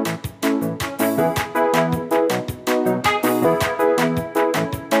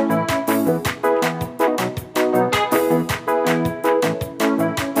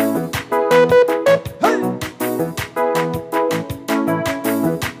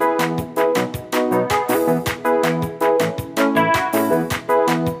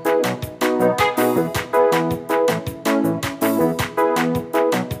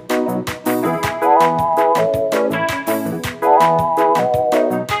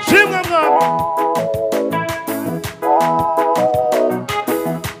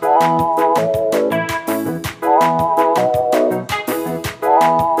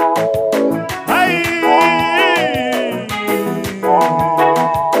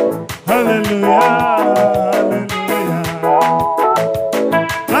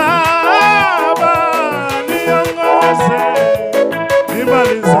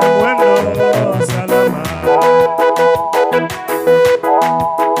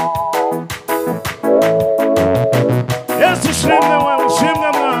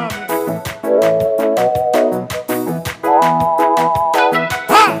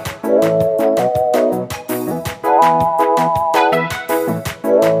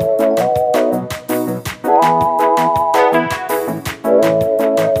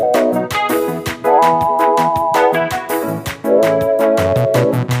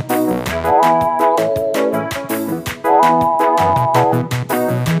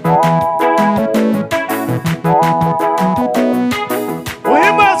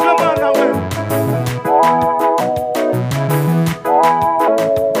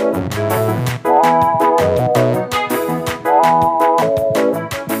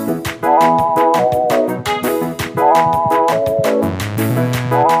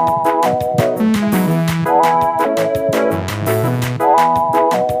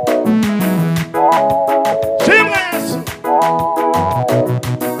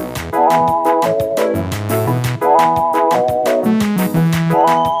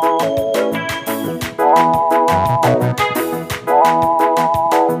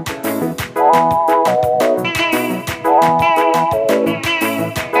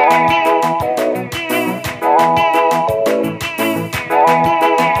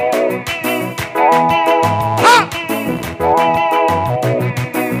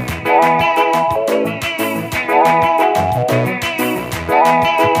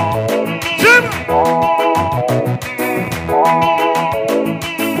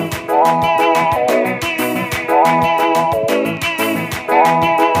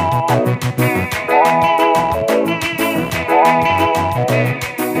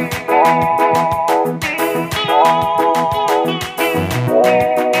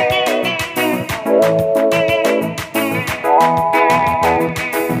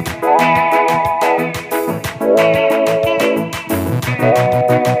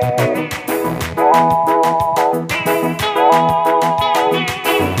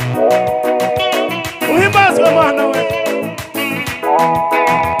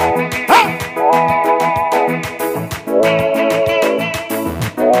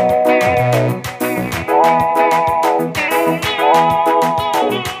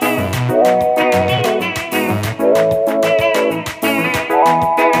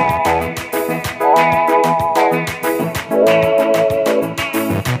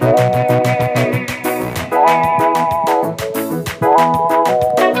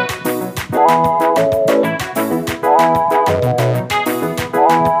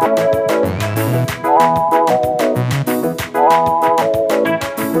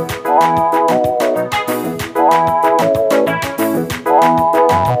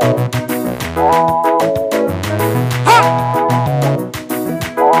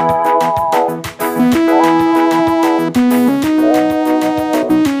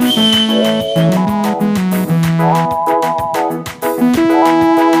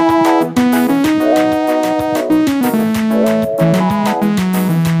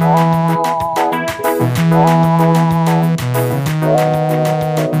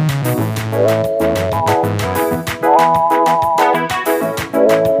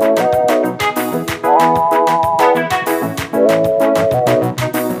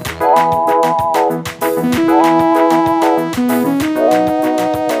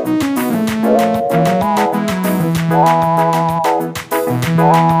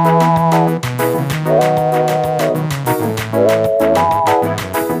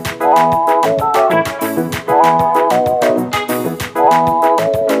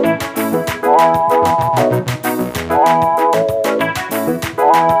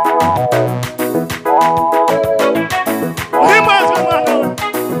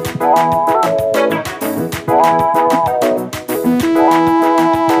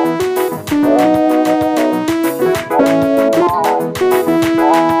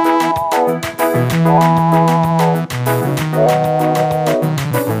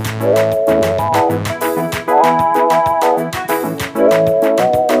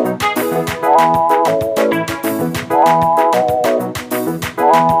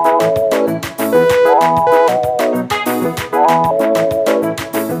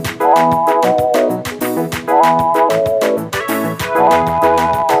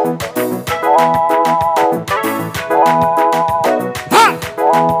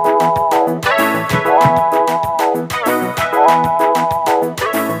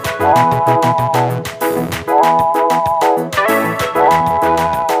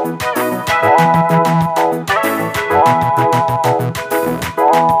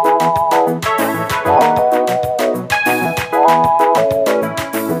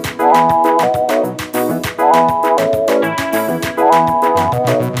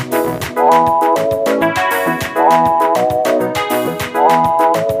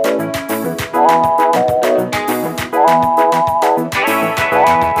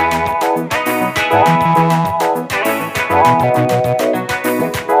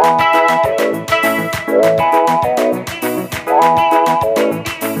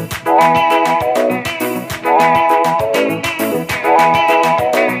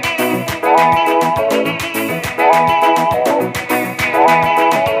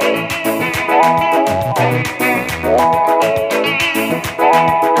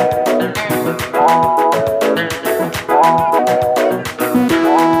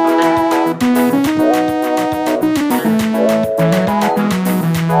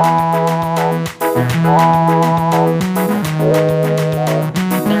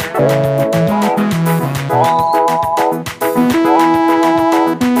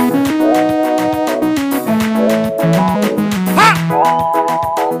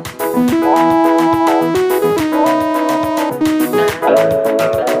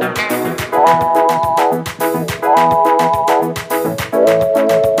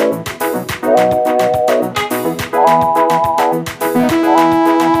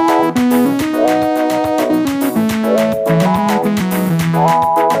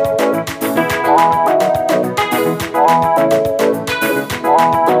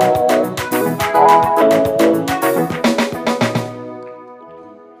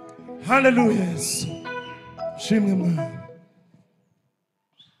Hallelujah, Yesu. Shimwe mwana.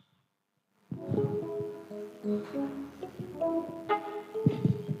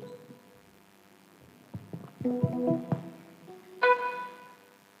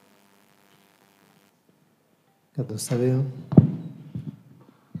 Kadusabe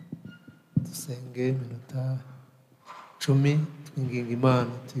dusenge minota 10 twinginga Imana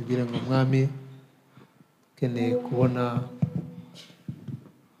tubwire ngo Mwami keneye kubona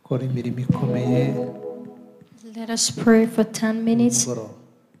kora imirimo ikomeye. Let us pray for 10 minutes.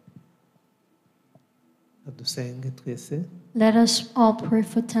 Dusenge twese. Let us all pray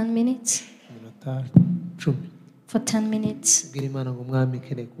for 10 minutes. Minota 10. For 10 minutes.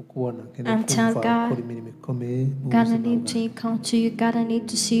 And tell God, God, I need to encounter you. God, I need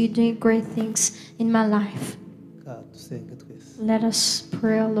to see you doing great things in my life. Let us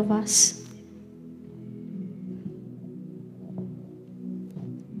pray, all of us.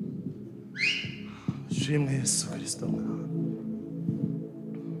 Shimwe Yesu Kristo.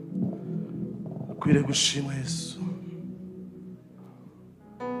 Akwiriye gushimwa Yesu.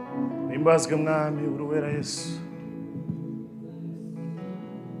 Nimbazwe Mwami uruwera Yesu.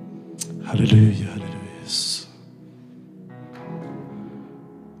 Hallelujah, hallelujah, Yesu.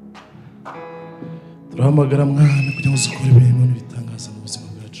 Turahamagara Mwami kugira ngo uzukore ibintu n'ibitangaza mu buzima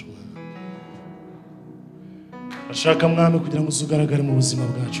bwacu. Ashaka Mwami kugira ngo uzugaragare mu buzima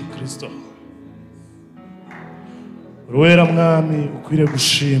bwacu Kristo. Uruwera Mwami ukwiriye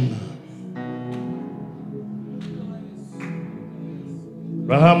gushimwa.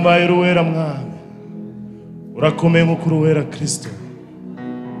 Urahambaye uruwera Mwami. Urakomeye nk'uko uruwera Kristo.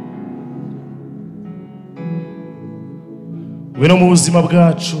 Wino mu buzima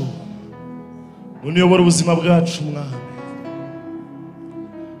bwacu. Uniyobora ubuzima bwacu Mwami.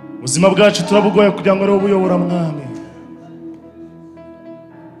 Ubuzima bwacu turabugoye kugira ngo ari ubuyobora Mwami.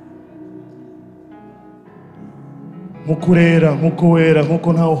 Mukurera, muko wera,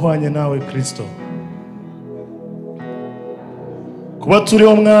 muko ntawe uhwanye nawe Kristo. Kuba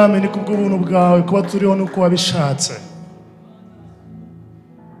turiho Mwami ni kubw'ubuntu bwawe, kuba turiho nuko wabishatse.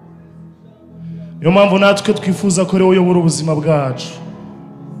 Niyo mpamvu natwe twifuza ko ari wowe uyobora ubuzima bwacu.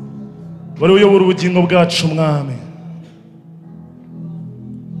 Wari uyobora ubugingo bwacu Mwami.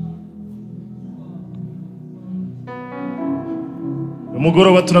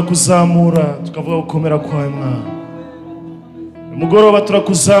 Umugoroba turakuzamura tukavuga gukomera kwawe Mwami. Umugoroba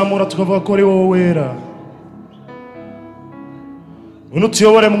turakuzamura tukavuga ko ari wowe wera. Uno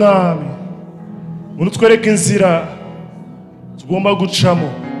tuyobore Mwami. Uno twereke inzira tugomba gucamo.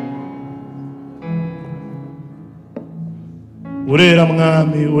 Urera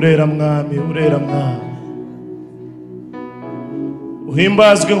Mwami, urera Mwami, urera Mwami.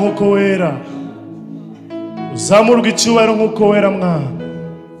 Uhimbazwe nk'uko wera. Uzamurwe icyubahiro nk'uko wera Mwami.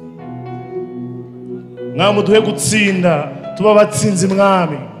 Mwami uduhe gutsinda, tuba abatsinzi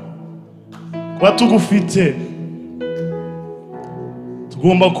Mwami. Kuba tugufite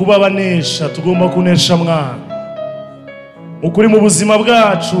tugomba kuba abanesha, tugomba kunesha Mwami. Ukuri mu buzima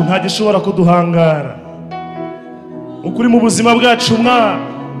bwacu nta gishobora kuduhangara. Ukuri mu buzima bwacu Mwami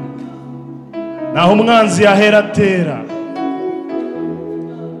naho umwanzi yahera atera.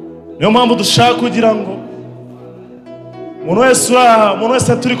 Niyo mpamvu dushaka kugira ngo umuntu wese uraha, umuntu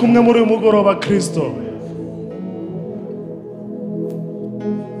wese turi kumwe muri uyu mugoroba Kristo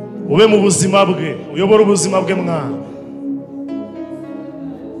ube mu buzima bwe, uyobora ubuzima bwe Mwami.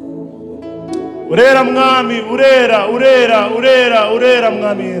 Urera Mwami, urera, urera, urera, urera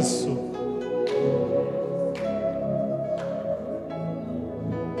Mwami Yesu.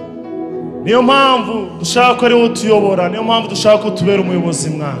 Niyo mpamvu dushaka ko ari wowe tuyobora, niyo mpamvu dushaka ko tubera umuyobozi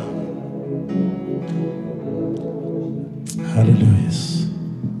Mwami. Hallelujah.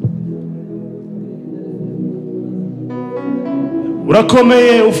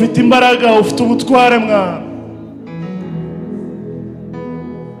 Urakomeye, ufite imbaraga, ufite ubutware Mwami.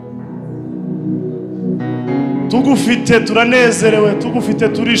 Tugufite turanezerewe, tugufite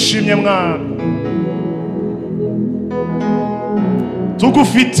turishimye Mwami.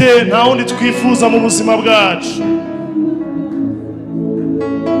 Tugufite nta wundi twifuza mu buzima bwacu.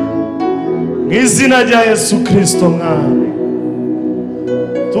 Mu izina rya Yesu Kristo Mwami.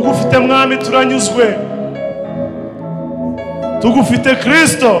 Tugufite Mwami turanyuzwe. Tugufite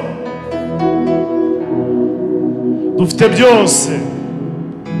Kristo. Dufite byose.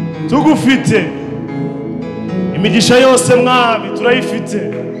 Tugufite imigisha yose Mwami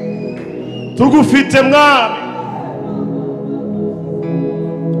turayifite. Tugufite Mwami.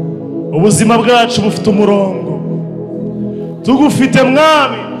 Ubuzima bwacu bufite umurongo. Tugufite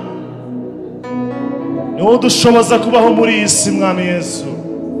Mwami. Niwo dushoboza kubaho muri iyi si Mwami Yesu.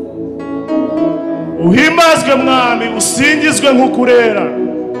 uhimbazwe mwami, usingizwe nk'ukurera.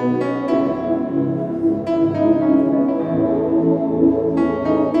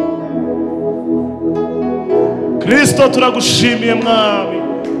 Kristo turagushimiye mwami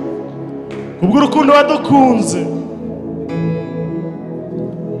kubw'urukundo wadukunze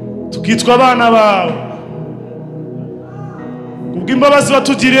tukitwa abana bawe, kubw'imbabazi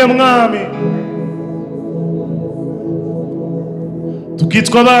watugiriye mwami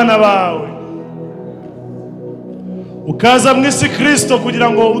tukitwa abana bawe, ukaza mu isi Kristo kugira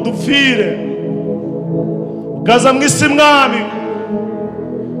ngo udupfire, ukaza mu isi mwami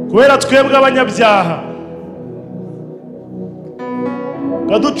kubera twebwe abanyabyaha,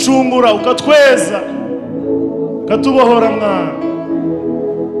 ukaducungura, ukatweza, ukatubohora mwami.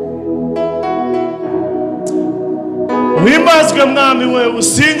 Uhimbazwe mwami we,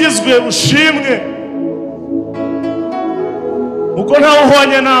 usingizwe, ushimwe, uko ntawe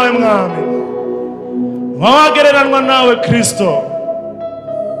uhwanye nawe mwami, ntawagereranwa nawe Kristo.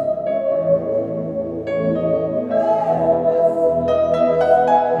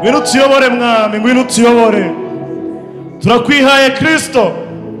 Ngwino utuyobore mwami, ngwino utuyobore. Turakwihaye Kristo,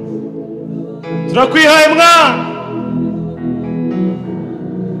 turakwihaye mwami.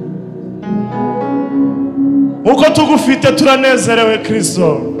 Uko tugufite turanezerewe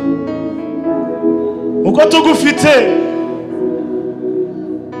Kristo, uko tugufite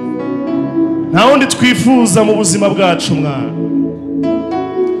nta wundi twifuza mu buzima bwacu mwami.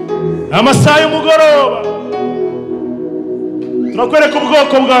 Amasaha y'umugoroba turakwereka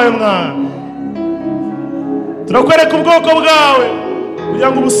ubwoko bwawe mwami, turakwereka ubwoko bwawe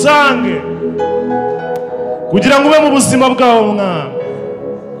kugira ngo ubusange, kugira ngo ube mu buzima bwawe mwami.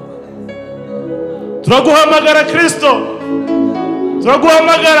 Turaguhamagara Kristo,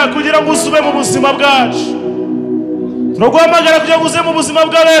 turaguhamagara kugira ngo usube mu buzima bwacu, turaguhamagara kugira ngo uze mu buzima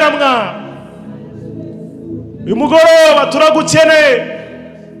bw'abera mwami. Uyu mugoroba turagukeneye,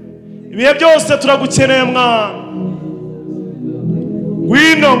 ibihe byose turagukeneye mwami.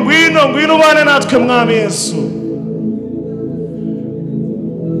 Ngwino, ngwino, ngwino ubane natwe mwami Yesu.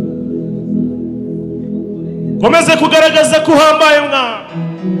 Komeze kugaragaza ko uhambaye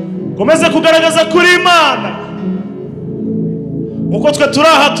mwami, komeze kugaragaza kuri Imana, uko twe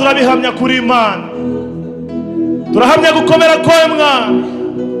turaha turabihamya kuri Imana, turahamya gukomera kwawe mwami.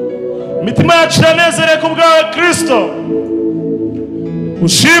 Imitima yacu iranezereye ku bwawe Kristo.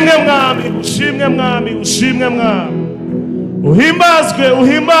 Ushimwe mwami, ushimwe mwami, ushimwe mwami. Uhimbazwe,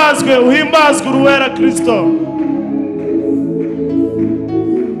 uhimbazwe, uhimbazwe uruwera Kristo.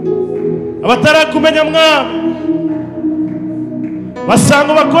 Abatarakumenya mwami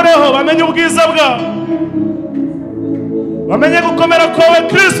basanga bakoreho, bamenye ubwiza bwawe, bamenye gukomera kwawe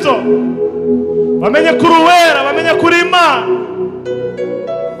Kristo, bamenye kuri uwera, bamenye kuri Imana.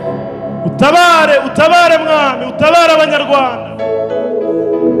 Utabare, utabare mwami, utabare abanyarwanda,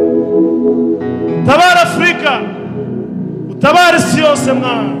 utabare Afurika, utabare isi yose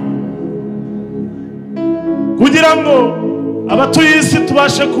mwami, kugira ngo abatuye isi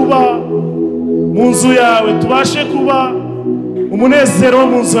tubashe kuba mu nzu yawe, tubashe kuba umunezero wo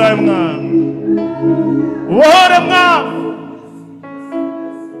mu nzu yawe mwami. Ubohore mwami,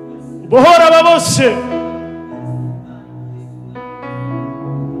 ubohore ababoshe.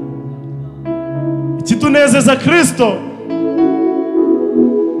 Ikitunezeza Kristo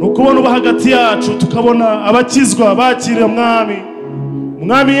ni ukubona uba hagati yacu, tukabona abakizwa bakiriye mwami,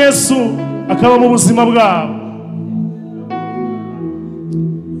 umwami Yesu akaba mu buzima bwabo.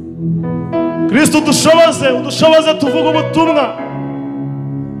 Kristo udushoboze, udushoboze tuvuga ubutumwa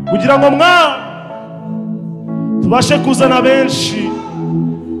kugira ngo mwami tubashe kuzana benshi,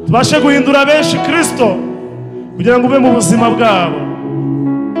 tubashe guhindura benshi Kristo, kugira ngo ube mu buzima bwabo.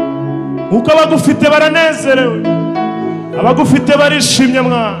 Uko abagufite baranezerewe, abagufite barishimye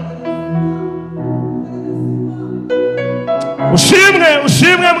mwami. Ushimwe,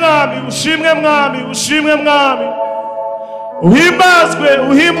 ushimwe mwami, ushimwe mwami, ushimwe mwami. Uhimbazwe,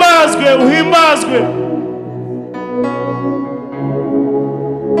 uhimbazwe, uhimbazwe.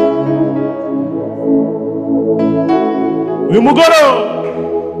 Uyu mugoroba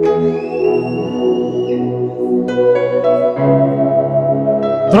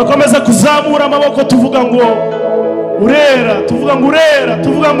turakomeza kuzamura amaboko, tuvuga ngo urera, tuvuga ngo urera,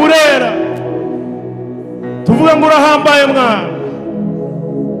 tuvuga ngo urera, tuvuga ngo urahambaye mwami.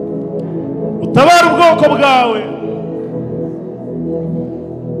 Utabara ubwoko bwawe,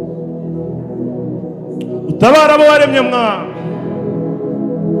 utabara abo waremye mwami.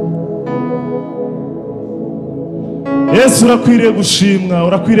 Yesu urakwiriye gushimwa,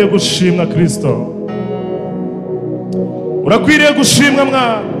 urakwiriye gushimwa Kristo, urakwiriye gushimwa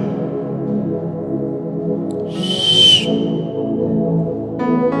mwami.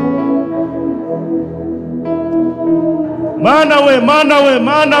 Mana we, mana we,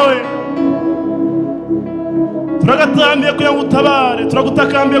 mana we. Turagatambiye kugira ngo utabare,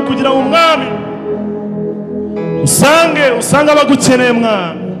 turagutakambiye kugira ngo Mwami usange abagukeneye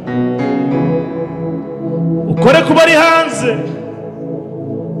Mwami. Ukore kuba ari hanze,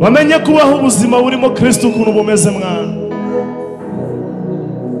 bamenye kubaho ubuzima burimo Kristo ukuntu bumeze Mwami.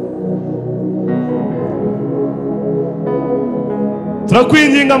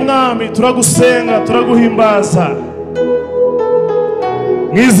 Turakwinginga Mwami, turagusenga, turaguhimbaza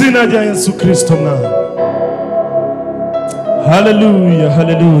mu izina rya Yesu Kristo Mwami. Hallelujah,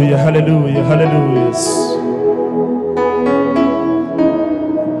 hallelujah, hallelujah, hallelujah.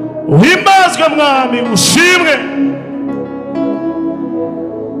 Uhimbazwe Mwami, ushimwe.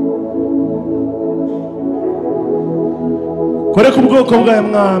 Ukore ku bwoko bwawe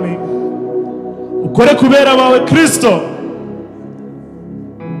Mwami, ukore kubera bawe Kristo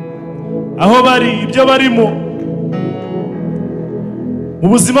aho bari, ibyo barimo mu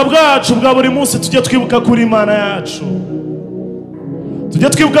buzima bwacu bwa buri munsi. Tujye twibuka kuri Imana yacu, tujye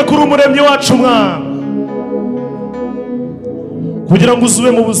twibuka kuri umuremyi wacu Mwami, kugira ngo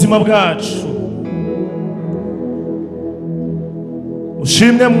uzube mu buzima bwacu.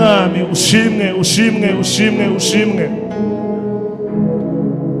 Ushimwe Mwami, ushimwe, ushimwe, ushimwe, ushimwe.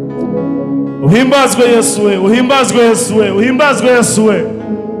 Uhimbazwe Yesu we, uhimbazwe Yesu we, uhimbazwe Yesu we.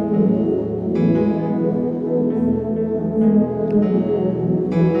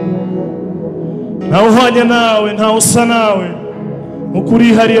 Ntawe uhwanye nawe, ntawe usa nawe, nkuko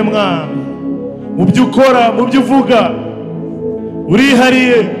urihariye Mwami. Mu byo ukora, mu byo uvuga,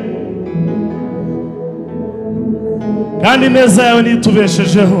 urihariye, kandi ineza yawe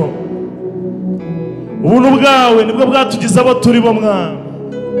nitubeshejeho. Ubuntu bwawe nibwo bwatugize abo turi bo Mwami.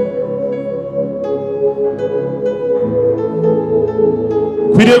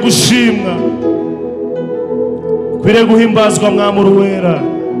 Ukwiriye gushimwa, ukwiriye guhimbazwa Mwami uri wera.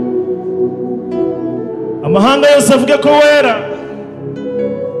 Amahanga yose avuge ko wera,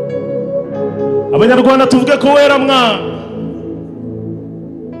 Abanyarwanda tuvuge ko wera Mwami,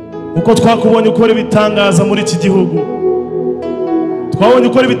 uko twakubonye ukora ibitangaza muri iki gihugu, twabonye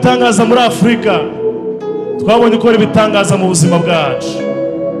ukora ibitangaza muri Afurika, twabonye ukora ibitangaza mu buzima bwacu.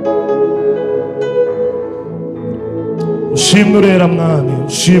 Ushimwe urera Mwami,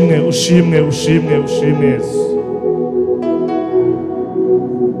 ushimwe, ushimwe, ushimwe, ushimwe Yesu.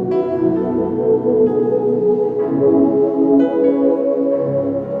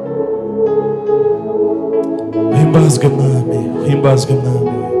 Uhimbazwe Mwami, uhimbazwe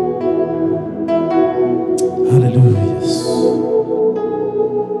Mwami. Hallelujah.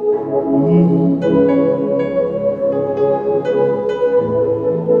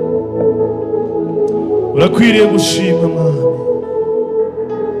 Urakwiriye gushima Mwami.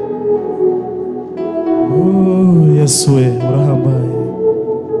 Yesu we, urahambaye,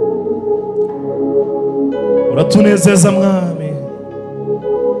 uratunezeza Mwami,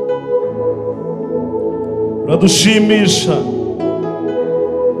 uradushimisha.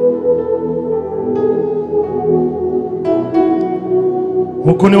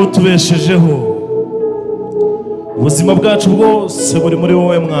 Nkuko niwe utubeshejeho, ubuzima bwacu bwose buri muri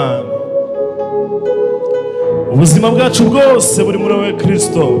wowe Mwami. Ubuzima bwacu bwose buri muri wowe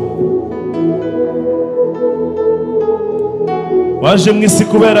Kristo. Waje mu isi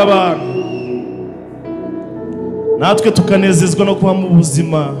kubera abantu, natwe tukanezezwa no kuba mu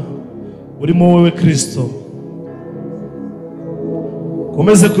buzima burimo wowe Kristo.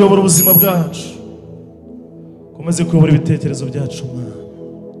 Komeze kuyobora ubuzima bwacu, komeze kuyobora ibitekerezo byacu Mwami.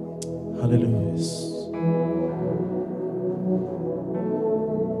 Hallelujah.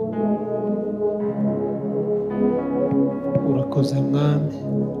 Urakoze Mwami.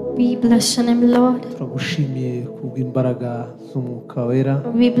 We bless your name, Lord. Turagushimiye kubw'imbaraga z'umwuka wera.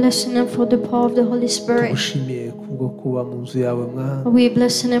 We bless your name for the power of the Holy Spirit. Turagushimiye kubwo kuba mu nzu yawe Mwami. We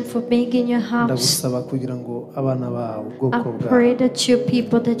bless your name for being in your house. Ndagusaba kugira ngo abana bawe, ubwoko I bwawe, pray that your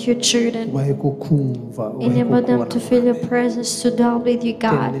people, that your children, ubahe kukumva, enable them to feel your presence, to dwell with you,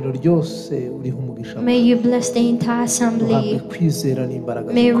 God. iteraniro ryose uriho umugisha. May you bless the entire assembly. Duhabwe kwizera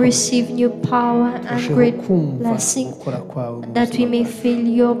n'imbaraga May we zikomeye. receive new power and Turusheho great kumva blessing, gukora kwawe mu that we buzima may bwacu. feel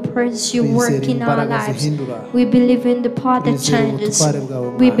your presence, your work Twizere in our imbaraga lives. zihindura. We believe in the power that Twizere changes. ubutware bwawe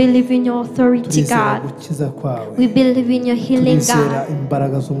We Mwami. believe in your authority, Turizera God. gukiza kwawe. We believe in your healing, Turizera God.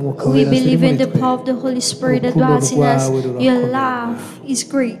 imbaraga z'umwuka We wera ziri believe in muri the twe. power of the Holy Spirit that Urukundo dwells in us. rwawe Your rurakomeye. love is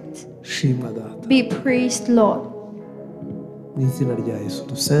great. Shimwa Data. Be praised, Lord. Mu izina rya Yesu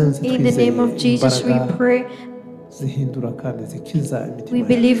dusenze, In the name of twizeye Jesus, we imbaraga pray. zihindura kandi zikiza imitima We yacu.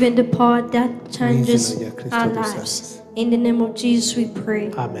 believe in the power that changes Mu izina rya Kristo our dusenze. lives. In the name of Jesus, we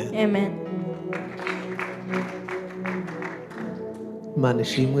pray. Amen. Amen. Imana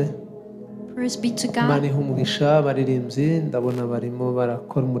ishimwe. Praise be to Imana God. ihe umugisha abaririmbyi, ndabona barimo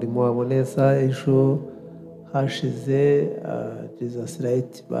barakora umurimo wabo neza. Ejo hashize Jesus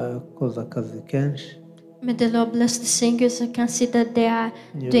Right bakoze akazi kenshi. May the Lord bless the singers. I can see that they are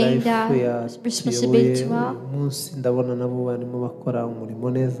doing their responsibility well. Umunsi ndabona nabo barimo bakora umurimo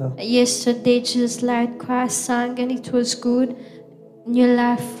neza. Yesterday, Jesus Light Choir sang and it was good. New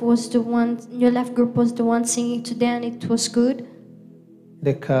Life group was the one singing today and it was good.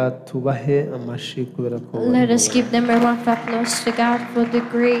 Reka tubahe amashi kubera ko Let us give them a round of applause to God for the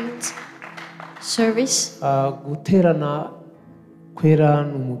great service. guterana kwera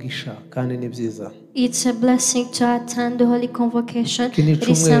n'umugisha kandi ni byiza. It's a blessing to attend the Holy Convocation. Iki ni It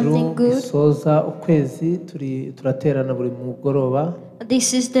is something icyumweru good. gisoza ukwezi, turaterana buri mugoroba.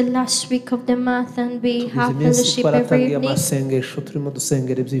 This is the last week of the month and we have Iminsi fellowship every twaratangiye evening. amasengesho, turimo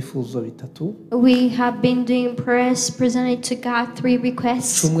dusengera ibyifuzo bitatu. We have been doing prayers, presenting to God 3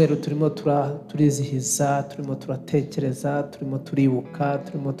 requests. Icyumweru turimo turizihiza, turimo turatekereza, turimo turibuka,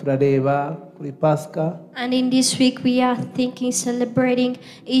 turimo turareba kuri Pasika. And in this week we are thinking, celebrating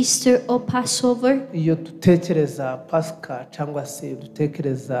Easter or Passover. Iyo dutekereza Pasika cyangwa se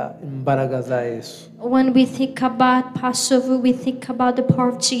dutekereza imbaraga za Yesu. When we think about Passover, we think about the power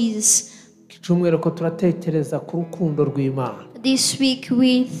of Jesus. Icyumweru ko turatekereza ku rukundo rw'Imana. This week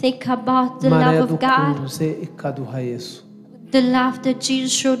we think about the Imana love of God, yadukunze ikaduha Yesu. the love that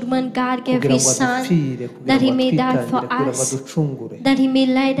Jesus showed when God gave Kugira His ngo Son, adupfire, kugira that He ngo may die atwitangire, for kugira ngo us, aducungure. that He may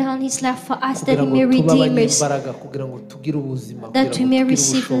lay down His life for us, that Kugira He ngo may tube redeem us, abanyembaraga, kugira ngo tugire ubuzima, that kugira we ngo may tugire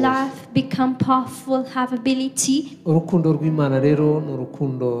receive ubushobozi. life, become powerful, have ability. Urukundo rw'Imana rero ni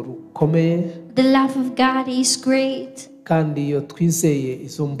urukundo rukomeye, The love of God is great. kandi iyo twizeye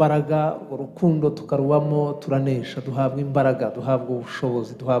izo mbaraga, urukundo tukarubamo, turanesha, duhabwa imbaraga, duhabwa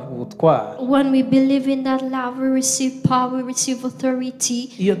ubushobozi, duhabwa ubutwari. When we believe in that love, we receive power, we receive authority.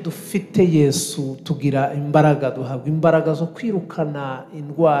 Iyo dufite Yesu tugira imbaraga, duhabwa imbaraga zo kwirukana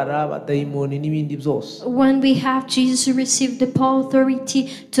indwara, abadayimoni n'ibindi byose. When we have Jesus, we receive the power, authority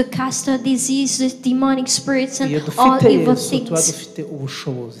to cast out diseases, demonic spirits, Iyo and all dufite evil Yesu tuba things. dufite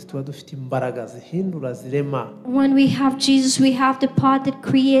ubushobozi, tuba dufite imbaraga zihindura, zirema. When we have Jesus, we have the power that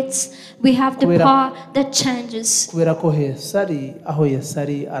creates, we have the Kubera- power that changes. Kubera ko Yesu ari aho Yesu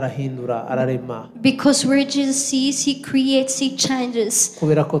ari, arahindura, ararema. Because where Jesus is, He creates, He changes.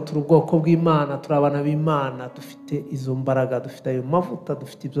 Kubera ko turi ubwoko bw'Imana, turi abana b'Imana, dufite izo mbaraga, dufite ayo mavuta,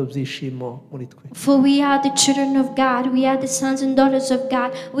 dufite ibyo byishimo muri twe. For we are the children of God, we are the sons and daughters of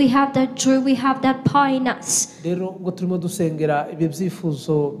God, we have that joy, we have that power in us. Rero ubwo turimo dusengera ibyo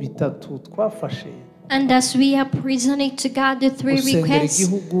byifuzo bitatu twafashe, And as we are presenting to God the 3 gusengera requests,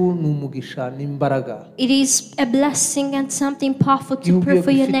 igihugu ni umugisha, ni imbaraga. it is a blessing and something powerful to Igihugu pray iyo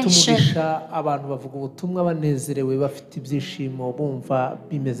for your gifite nation. umugisha, abantu bavuga ubutumwa banezerewe, bafite ibyishimo, bumva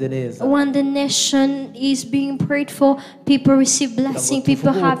bimeze neza. When the nation is being prayed for, people receive blessing, Kugira ngo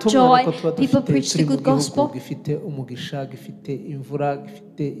people tuvuge have ubutumwa, joy, nuko tuba people dufite, preach the turi mu good gihugu gospel. gifite umugisha, gifite imvura,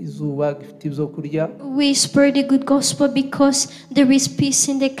 gifite izuba, gifite ibyo kurya. We spread the good gospel because there is peace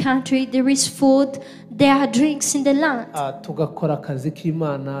in the country, there is food, there are drinks in the land. Tugakora akazi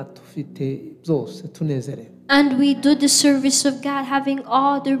k'Imana dufite byose, tunezerewe. And we do the service of God having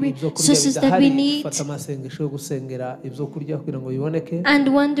all the Ibyo kurya resources that we bidahari, need. dufata amasengesho yo gusengera ibyo kurya kugira ngo biboneke. And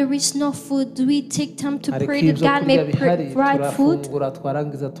when there is no food, we take time to Ariko pray iyo that ibyo God kurya may bihari, provide food. turafungura,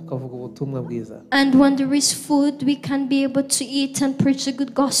 twarangiza tukavuga ubutumwa bwiza. And when there is food, we can be able to eat and preach the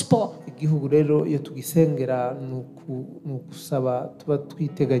good gospel. Igihugu rero iyo tugisengera ni ugusaba, tuba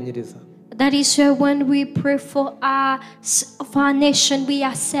twiteganyiriza. That is why when we pray for our nation, we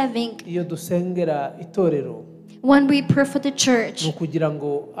are saving. Iyo dusengera itorero, When we pray for the ni church, ukugira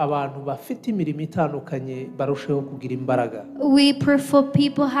ngo abantu bafite imirimo itandukanye barusheho kugira imbaraga. we pray for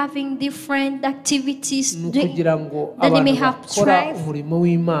people having different activities Ni doing- ukugira ngo that they may abantu have bakora strife. umurimo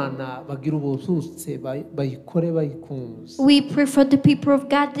w'Imana bagira ubuzutse, bayikore bayikunze. We pray for the people of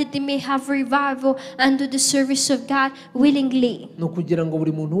God that they may have revival and do the service of God willingly. Ni ukugira ngo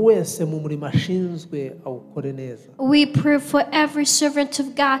buri muntu wese mu murimo ashinzwe awukore neza. We pray for every servant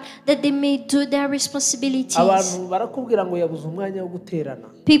of God that they may do their responsibilities. Abantu barakubwira ngo yabuze umwanya wo guterana.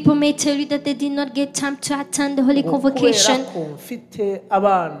 People may tell you that they did not get time to attend the Holy Ngo Convocation. kubera ko mfite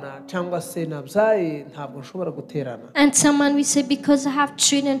abana cyangwa se nabyaye ntabwo nshobora guterana. And someone will say, because I have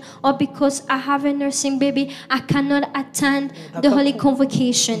children or because I have a nursing baby, I cannot attend the Holy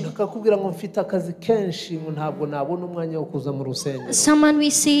Convocation. Akakubwira ngo mfite akazi kenshi ngo ntabwo nabona umwanya wo kuza mu rusengero. Someone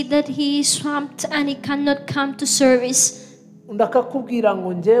will say that he is swamped and he cannot come to service. Undi akakubwira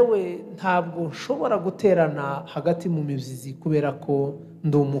ngo njyewe ntabwo nshobora guterana hagati mu mibyizi kubera ko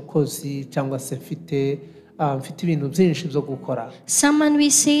ndi umukozi cyangwa se mfite mfite ibintu byinshi byo gukora. Someone will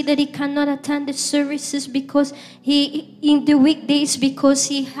say that he cannot attend the services because in the weekdays because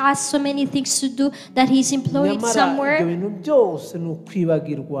he has so many things to do that he's employed Nyamara ibyo somewhere. bintu byose ni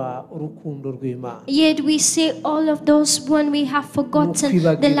ukwibagirwa urukundo rw'Imana. Yet we say all of those when we have forgotten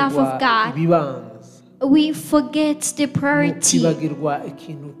the love of God. Ibibanza. We forget the priority. Kwibagirwa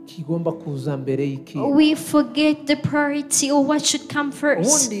ikintu kigomba kuza mbere y'ikindi. We forget the priority or what should come first.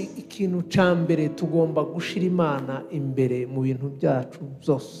 Ubundi ikintu ca mbere tugomba gushira Imana imbere mu bintu byacu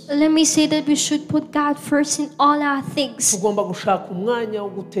byose. Let me say that we should put God first in all our things. Tugomba gushaka umwanya wo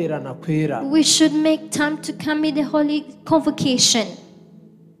guterana kwera. We should make time to come in the holy convocation.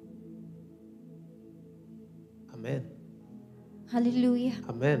 Amen. Hallelujah.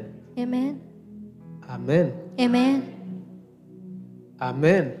 Amen. Amen. Amen. Amen.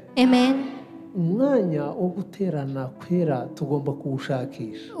 Amen. Amen. Umwanya wo guterana kwera tugomba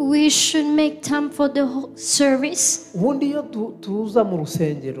kuwushakisha. We should make time for the whole service. Ubundi iyo tuza mu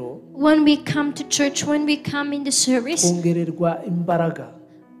rusengero, When we come to church, when we come in the service, twongererwa imbaraga.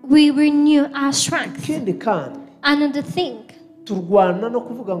 we renew our strength. Ikindi kandi Another thing, turwana no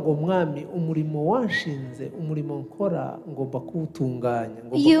kuvuga ngo mwami umurimo wanshinze, umurimo nkora ngomba kuwutunganya,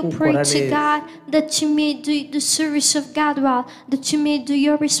 ngomba you pray kuwukora to neza. God that you may do the service of God well, that you may do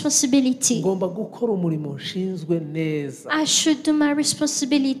your responsibility. Ngomba gukora umurimo nshinzwe neza. I should do my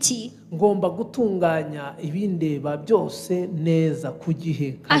responsibility. Ngomba gutunganya ibindeba byose neza ku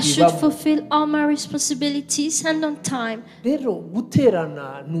gihe I should nkabibamo. fulfill all my responsibilities and on time. Rero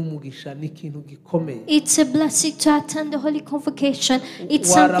guterana ni umugisha, ni ikintu gikomeye. It's a blessing to attend the holy convocation.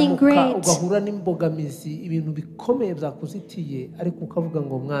 It's something Waramuka great. ugahura n'imbogamizi, ibintu bikomeye byakuzitiye, ariko ukavuga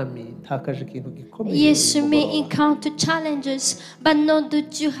ngo mwami ntakaje ikintu gikomeye. Yes, you may encounter challenges, but know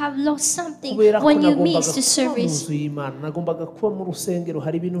that you have lost something Kubera ko when you nagombaga miss the kuba mu service. nzu y'Imana, nagombaga kuba mu rusengero,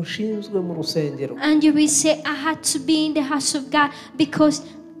 hari ibintu nshinzwe mu rusengero. And you will say, I had to be in the house of God because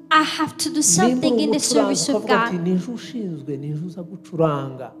I have to do something in the service of God. Ninjye ushinzwe, ninjye uza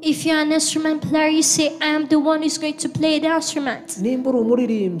gucuranga. If you're an instrument player, you say, I am the one who's going to play the instrument. Nimba uri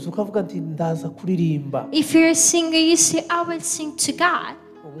umuririmbyi ukavuga ati ndaza kuririmba. If you're a singer, you say, I will sing to God.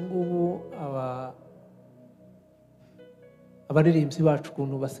 Ubu ngubu abaririmbyi bacu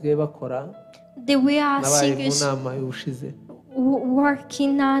ukuntu basigaye bakora, The way our nabaye mu singers nama y'ubushize,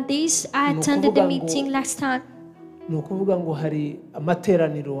 working nowadays, I attended the meeting last time. ni ukuvuga ngo hari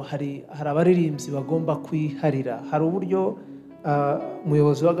amateraniro, hari abaririmbyi bagomba kwiharira. Hari uburyo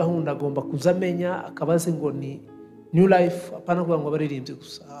umuyobozi wa gahunda agomba kuzamenya akabaze ngo ni new life, apana kuvuga ngo abaririmbyi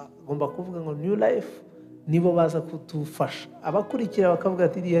gusa, agomba kuvuga ngo new life nibo baza kudufasha. Abakurikira bakavuga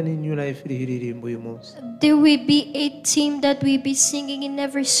ati iriya ni new life iririmba uyu munsi. There will be a team that will be singing in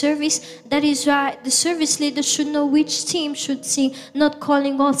every service. That is why the service leader should know which team should sing, not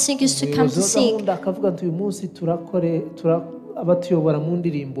calling all singers to come to Umuyobozi wa sing. gahunda akavuga ati uyu munsi abatuyobora mu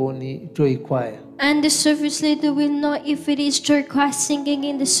ndirimbo ni Joy Choir. And the service leader will know if it is Joy Choir singing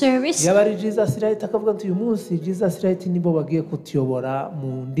in the service. Yaba ari Jesus Light akavuga ati uyu munsi Jesus Light nibo bagiye kutuyobora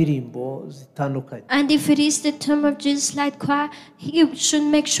mu ndirimbo zitandukanye. And if it is the term of Jesus Light Choir, he should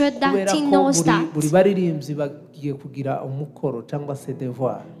make sure that Kubera he ko knows buri that. baririmbyi bagiye kugira umukoro cyangwa se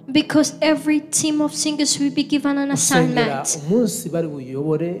devoir. Because every team of singers will be given an Gusengera assignment. umunsi bari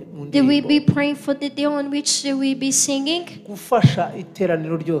buyobore mu They will be ndirimbo. praying for the day on which they will be singing. Gufasha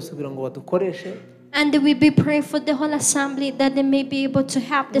iteraniro ryose kugira ngo badukoreshe. And they will be praying for the whole assembly that they may be able to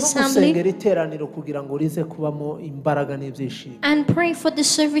help the No assembly. gusengera iteraniro kugira ngo rize kubamo imbaraga n'ibyishimo. And praying for the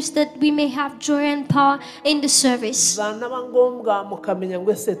service that we may have joy and power in the service. Zanaba ngombwa mukamenya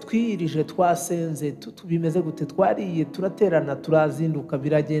ngo ese twiyirije, twasenze, bimeze gute, twariye, turaterana, turazinduka,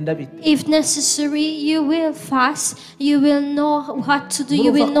 biragenda bite. If necessary, you will fast. You will know what to do.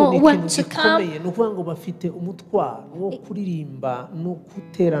 You will Murumva ko know ni when ikintu to come. gikomeye, ni ukuvuga ngo bafite umutwaro wo kuririmba no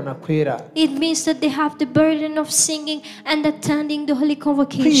guterana kwera. It means that they have the burden of singing and attending the holy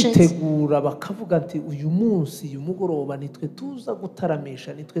convocations. Kwitegura bakavuga ati uyu munsi, uyu mugoroba nitwe tuza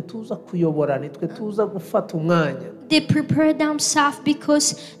gutaramisha, nitwe tuza kuyobora, nitwe tuza gufata umwanya. They prepare themselves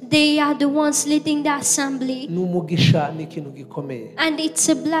because they are the ones leading the assembly. Ni umugisha, ni ikintu gikomeye. And it's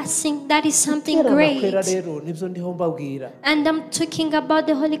a blessing. That is something Guterana kwera great. rero nibyo ndiho mbabwira. And I'm talking about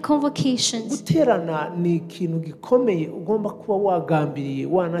the holy convocations. Guterana ni ikintu gikomeye ugomba kuba wagambiriye,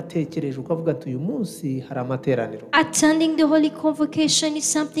 wanatekereje ukavuga ati uyu munsi hari amateraniro. Attending the holy convocation is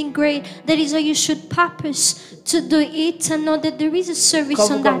something great. That is why you should purpose to do it and know that there is a service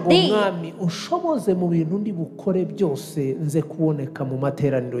on Ukavuga that ngo day. mwami unshoboze mu bintu ndi bukore byose nze kuboneka mu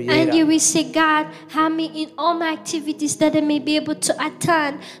materaniro And yera. you will say, God, help me in all my activities that I may be able to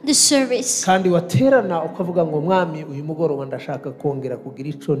attend the service. Kandi waterana ukavuga ngo mwami uyu mugoroba ndashaka kongera kugira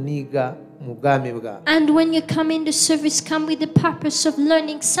ico niga mu bwami bwawe. And when you come in the service, come with the purpose of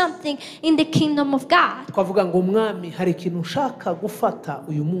learning something in the kingdom of God. Twavuga ngo mwami hari ikintu ushaka gufata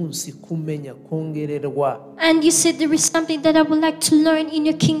uyu munsi kumenya kongererwa. And you said there is something that I would like to learn in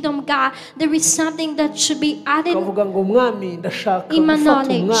your kingdom, God. There is something that should be added. Twavuga ngo mwami ndashaka in my gufata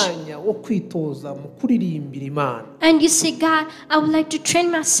knowledge. umwanya wo kwitoza mu kuririmbira Imana. And you say, God, I would like to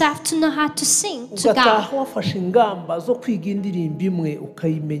train myself to know how to sing to God. Ugataha wafashe ingamba zo kwiga indirimbo imwe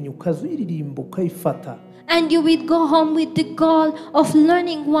ukayimenya ukaziririmba ukayifata. And you will go home with the goal of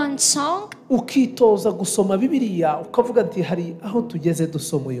learning one song. Ukitoza gusoma Bibiliya ukavuga ati hari aho tugeze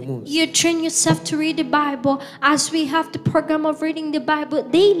dusoma uyu munsi. You train yourself to read the Bible as we have the program of reading the Bible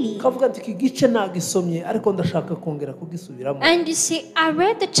daily. Ukavuga ati iki gice nagisomye ariko ndashaka kongera kugisubiramo. And you say, I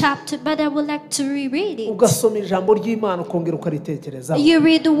read the chapter but I would like to reread it. Ugasoma ijambo ry'Imana ukongera ukaritekerezaho. You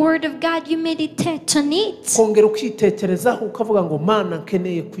read the word of God, you meditate on it. Kongera ukitekerezaho ukavuga ngo Mana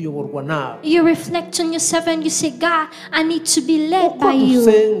nkeneye kuyoborwa nawe. You reflect on yourself and you say, God, I need to be led by Uko you.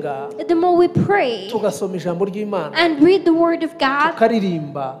 dusenga The more we pray tugasoma ijambo ry'Imana and read the word of God,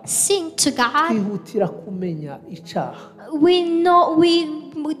 tukaririmba sing to God, twihutira kumenya icyaha.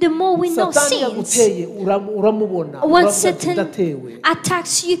 the more we know Satani sins. yaguteye uramubona When uravuga Satan ati ndatewe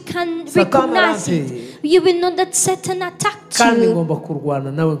attacks, you can Satan recognize aranteye. it. You will know that Satan attacked kandi you, ngomba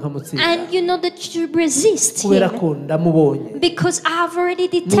kurwana nawe nkamutsinda and you know that you resist kubera him ko ndamubonye. because I have already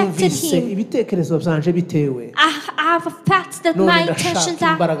detected Numvise him. ibitekerezo byanje bitewe I have a fact that none my ndashaka intentions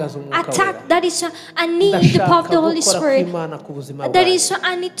are imbaraga z'Umwuka wera. attacked. That is why I need the power of ndashaka the Holy gukora Spirit. kw'Imana ku buzima That bwanjye. is why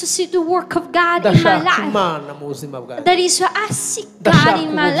I need to see the work of God in my ndashaka life. Imana mu buzima bwanjye. That is why I seek ndashaka God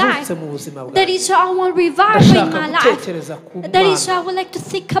in my life. ubuvutse mu buzima That bwanjye. is why I want revival in ndashaka my life. gutekereza ku That is why I Mana. would like to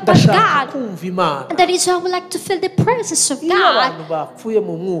think about ndashaka God. kumva Imana. That is why I would like to feel the presence of Iyo God. abantu bapfuye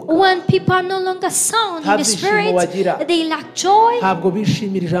mu mwuka When people are no longer sound in the Nta byishimo bagira. spirit, they lack joy. ntabwo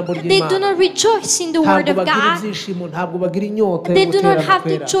bishimira ijambo They do ry'Imana. not rejoice in the word ntabwo of bagira God. ibyishimo, ntabwo bagira inyota yo They do not guterana have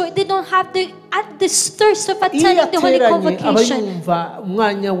the kwera. joy. They don't have the thirst of Iyo attending the holy ateranye aba convocation. yumva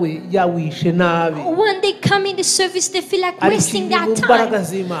umwanya we yawishe nabi. When they come in the service, they feel like Ariko wasting iyo their mu mbaraga time.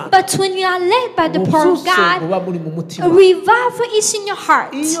 z'Imana, But when you are led by the power of ububyutse God, buba buri mu mutima. revival is in your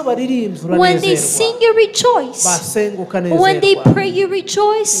heart. Iyo baririmbye When they sing, uranezerwa, you rejoice. basenga When they ukanezerwa. pray, you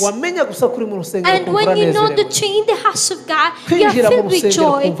rejoice. wamenya gusa kuri mu rusengero And ukumva when you know uranezerewe. that you're in the house of God, you are kwinjira mu filled with rusengero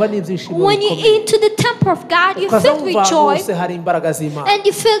joy. ukumva n'ibyishimo When you're bikomeye. into the temple of God, you're ukaza filled with wumva joy. hose hari imbaraga z'Imana. And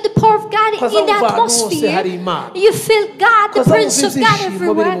you feel the power of God ukaza in the wumva ahantu hose hari atmosphere. Imana. You feel God, the ukaza presence wumva of God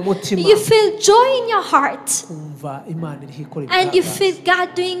ibyishimo biri mu everywhere. mutima. You feel joy in your heart. kumva Imana iriho ikora And you ibitangaza. feel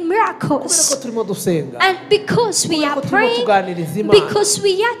God doing kubera ko miracles. turimo dusenga, And because we kubera are ko turimo praying, tuganiriza Imana, because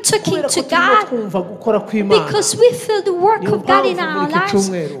we are talking kubera to ko turimo God, twumva gukora kw'Imana, because we feel the work Niyo of God in mpamvu our muri iki lives.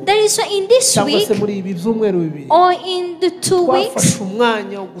 cyumweru, That is why in this cyangwa se week muri ibi byumweru bibiri or in the 2 weeks, twafashe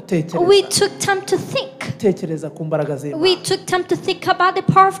umwanya wo we gutekereza took time to think. gutekereza ku mbaraga We z'Imana, took time to think about the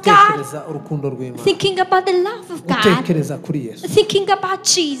power of God, gutekereza urukundo rw'Imana, thinking about the love of God, gutekereza kuri Yesu. thinking about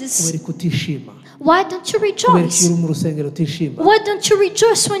Jesus. kubera ko utishima, Why don't you kubera ko iyo rejoice? uri mu rusengero utishima, Why don't you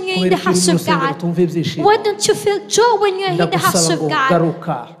rejoice when you're in kubera the ko iyo uri house mu of rusengero God? utumva ibyishimo. Why don't you feel joy when you're in the house ndagusaba of ngo God?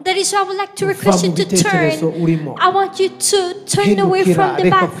 garuka, That is why I would like to uva request mu you to bitekerezo turn. urimo, I want you to turn away hindukira, from the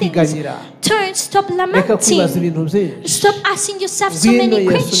reka bad things. kwiganyira, Turn, stop reka kwibaza lamenting. ibintu byinshi. Stop asking yourself so ngwino many Yesu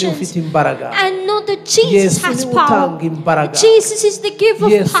niwe questions. ufite imbaraga, And know that Jesus Yesu has niwe power. utanga imbaraga, Jesus is the giver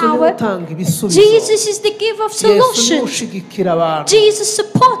of Yesu niwe power. utanga ibisubizo, Jesus is the giver of Yesu niwe solutions. ushigikira abantu, Jesus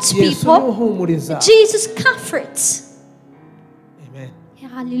supports Yesu niwe people. uhumuriza. Jesus comforts. Amen.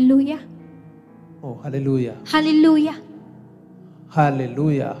 Hallelujah. Oh, hallelujah. Hallelujah.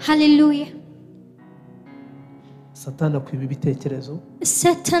 Hallelujah. Hallelujah. Satani akwiba ibitekerezo,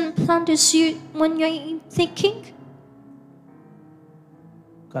 Satan plunders you when you're thinking.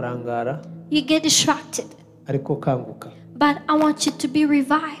 karangara, You get distracted. ariko kanguka. But I want you to be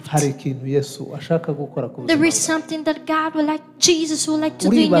revived. Hari ikintu Yesu ashaka gukora ku There buzima is bwawe. something that God would like, Jesus would like to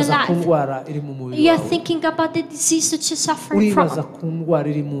do in your Uribaza ku life. ndwara iri mu mubiri You're wawe, thinking about the disease that you're suffering uribaza from. ku ndwara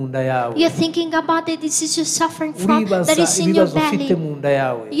iri mu nda yawe, You're thinking about the disease you're suffering from uribaza that is in your ibibazo ufite belly. mu nda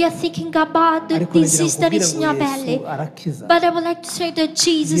yawe, You're thinking about the ariko nagira disease that nkubwire is in ngo your Yesu belly. arakiza. But I would like to say that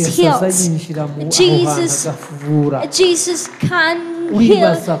Jesus Yesu aza heals. yinjira mu aho hantu Jesus- agavura, Jesus can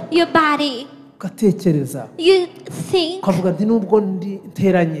Uribaza. heal your body. ugatekereza, You think ukavuga nti nubwo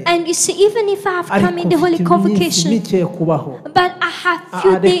nteranye, and you say, even if I have come ariko in the holy mfite iminsi convocation, mike yo kubaho. but I have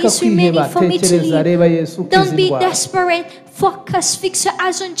few Reka days remaining kwiheba, for me to tekereza, live. reba Yesu ukiza Don't be indwara. desperate. Focus, fix your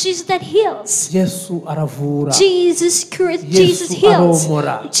eyes on Jesus that heals. Yesu aravura, Jesus cures, Jesus Yesu heals.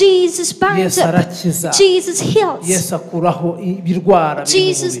 aromora, Jesus binds Yesu up. arakiza, Jesus heals. Yesu akuraho ibirwara biri mu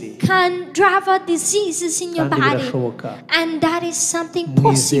Jesus mubiri. can drive out diseases in your Kandi body. birashoboka, And that is something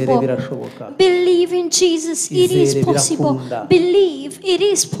mwizere possible. birashoboka. Believe in Jesus. It is Izere possible. birakunda. Believe it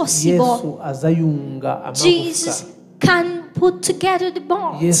is possible. Yesu azayunga amagufwa, Jesus can put together the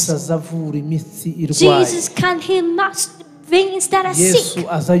bones. Yesu azavura imitsi irwaye, Jesus can heal veins that are Yesu sick.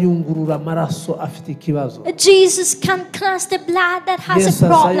 azayungurura amaraso afite ikibazo, Jesus can cleanse the blood that has Yesu a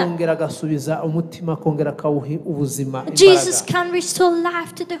problem. azayongera agasubiza umutima akongera akawuha ubuzima, Jesus imbaraga. can restore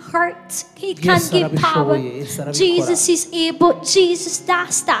life to the heart. He can Yesu give power. arabishoboye, Yesu arabikora. Jesus is able. Jesus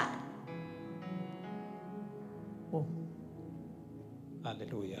does that.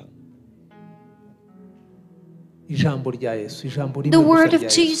 Haleluya. Ijambo rya Yesu, ijambo The rimwe word gusa of rya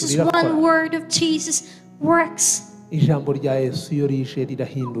Yesu Jesus, rirakora. one word of Jesus works. Ijambo rya Yesu iyo rije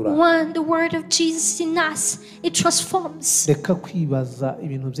rirahindura. When the word of Jesus in us, it transforms. Reka kwibaza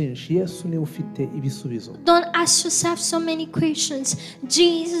ibintu byinshi. Yesu niwe ufite ibisubizo. Don't ask yourself so many questions.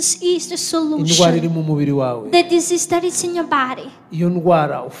 Jesus is the Indwara iri solution. mu mubiri wawe, The disease that is in your body, iyo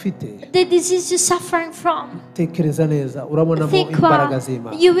ndwara ufite, the disease you're suffering from, tekereza neza, urabonamo think imbaraga well,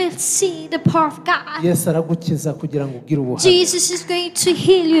 z'Imana. you will see the power of God. Yesu aragukiza kugira ngo ugire ubuhamya. Jesus is going to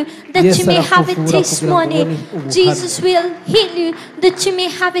heal you that Yesu you may have a arakuvura kugira ngo testimony. ubone ubuhamya. Jesus will heal you that you may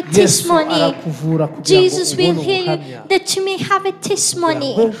have a Yesu testimony. arakuvura kugira ngo Jesus will ubone heal you ubuhamya, that you may have a kugira ngo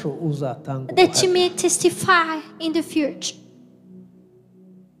testimony, ejo uzatanga that you ubuhamya. may testify in the future.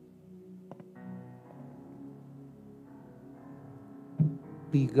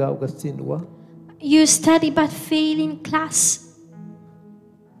 Kwiga ugatsindwa, You study but fail in class,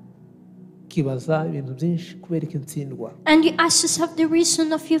 ukibaza ibintu byinshi, kubera iki ntsindwa, and you ask yourself the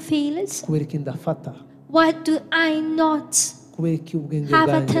reason of your failures. kubera iki ndafata, Why do I not kubera iki ubwenge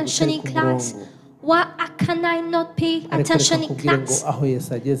have bwanjye attention butari in ku class? murongo. Why can I not pay Ariko attention reka in nkubwire ngo class? aho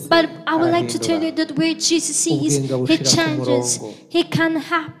Yesu ageze But I would like to tell you arahindura. that where Jesus is, Ubwenge He bushira ku changes. murongo. He can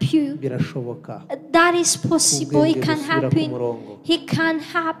help you. Birashoboka, That is possible. He Ubwenge can busubira help ku you. murongo. He can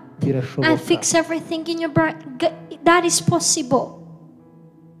help Birashoboka. and fix everything in your brain. That is possible.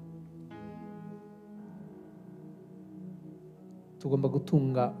 tugomba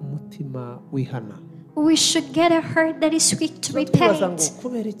gutunga umutima wihana. We should get a heart that is quick to Tukibaza ngo repent.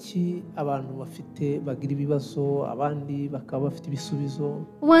 kubera iki abantu bagira ibibazo, abandi bakaba bafite ibisubizo.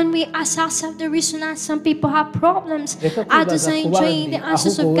 When we ask ourselves the reason that some people have problems, Reka others kwibaza are ku enjoying bandi, the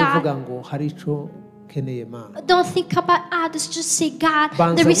answers ahubwo of wowe vuga God. ngo hari icyo ukeneye Mana. Don't think about others, just say, God,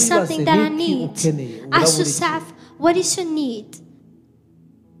 Banza there is wibaze something that I niki need. ukeneye, Ask urabura iki? yourself, what is your need?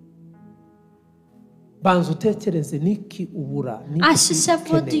 Banza utekereze niki ubura, niki Ask yourself,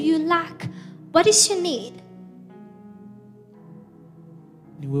 what do ukeneye. you lack? What is your need?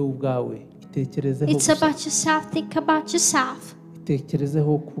 Ni wowe ubwawe, itekerezeho It's gusa. about yourself. Think about yourself.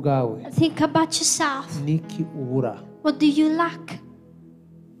 Itekerezeho ku bwawe, Think about yourself. niki ubura. What do you lack?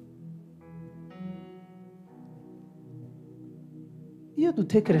 Iyo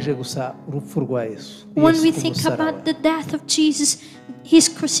dutekereje gusa urupfu rwa Yesu, When Yesu we ku think musaraba, about the death of Jesus, His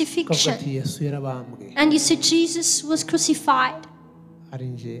ukavuga crucifixion, ati Yesu yarabambwe, and you say Jesus was crucified ari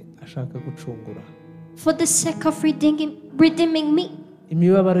nje ashaka gucungura. for the sake of redeeming me.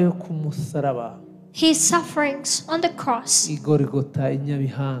 Imibabaro yo ku musaraba, His sufferings on the cross i Golgotha, i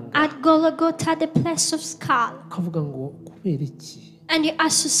Nyabihanga, at Golgotha, the place of skull. ukavuga ngo kubera iki? And you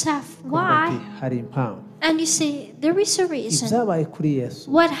ask yourself, Ukavuga ati, why? hari impamvu. And you say, there is a reason. Ibyabaye kuri Yesu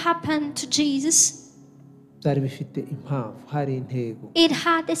What happened to Jesus? byari bifite impamvu, hari intego, It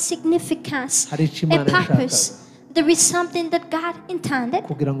had a significance, hari icyo a Imana purpose. yashakaga There is something that God intended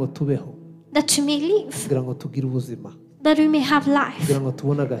kugira ngo tubeho, that you may live, kugira ngo tugire ubuzima, that we may have life, kugira ngo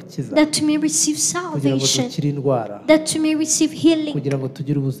tubone agakiza, that you may receive kugira ngo salvation, dukire indwara, that you may receive healing, kugira ngo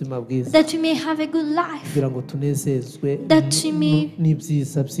tugire ubuzima bwiza, that you may have a good life, kugira ngo tunezezwe that you may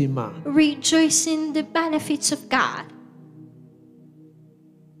n'ibyiza by'Imana. rejoice in the benefits of God.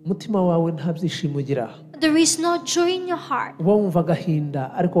 Umutima wawe nta byishimo ugira, There is no joy in your heart. uba wumva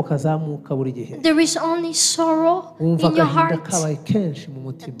agahinda ariko kazamuka buri gihe, There is only sorrow wumva in your agahinda heart. kabaye kenshi mu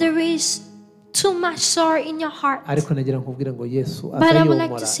mutima. There is too much sorrow in your heart. Ariko nagira nkubwire ngo Yesu But I would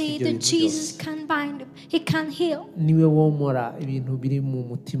like azayomora to say ibyo that bintu Jesus byose. can bind, He can heal. Niwe womora ibintu biri mu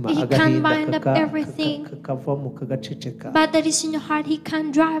mutima, He can agahinda bind up everything. kakavamo kagaceceka. But that is in your heart, He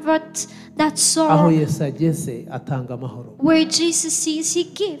can drive out that Aho sorrow. Yesu ageze atanga amahoro, Where Jesus is, He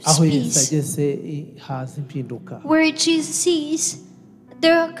gives aho Yesu peace. ageze haza impinduka, Where Jesus is,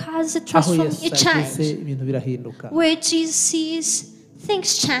 there occurs a aho transformation, Yesu a ageze change. ibintu birahinduka. Where Jesus is,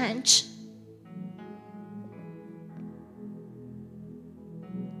 things change.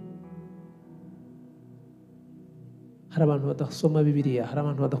 hari abantu badasoma Bibiliya, hari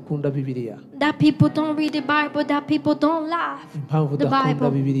abantu badakunda Bibiliya. That people don't read the Bible, that people don't love Impamvu the udakunda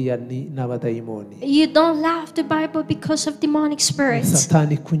Bible. Bibiliya ni n'abadayimoni. You don't love the Bible because of demonic spirits.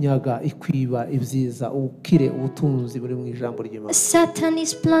 Satani kunyaga, ikwiba ibyiza, ukire ubutunzi buri mu ijambo ry'Imana. Satan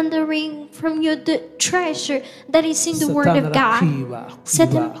is plundering from you the treasure that is in the Word of God.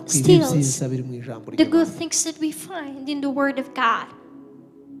 Satan steals the good things that we find in the Word of God.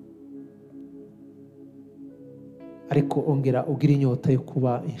 Ariko ongera ugira inyota yo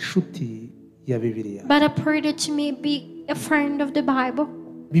kuba inshuti ya Bibiliya. But I pray that you may be a friend of the Bible.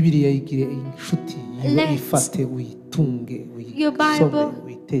 Bibiliya yigire inshuti, ifate uyitunge, uyisome,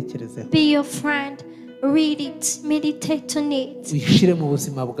 uyitekerezeho. Be your friend. Read it, meditate on it. Uyishire mu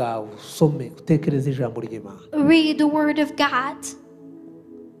buzima bwawe, usome, utekereze ijambo ry'Imana. Read the Word of God.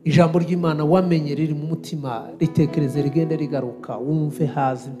 Ijambo ry'Imana wamenye riri mu mutima, ritekereze rigende rigaruka, wumve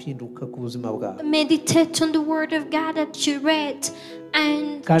haza impinduka ku buzima bwawe. Meditate on the Word of God that you read,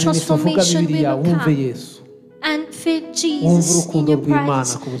 and Kandi transformation Bibiliya will wumve come. Yesu. And feel Wumve Jesus in urukundo your rw'Imana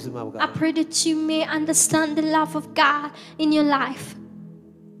presence. ku buzima I bwawe. pray that you may understand the love of God in your life.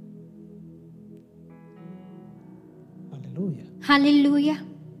 Hallelujah. Hallelujah.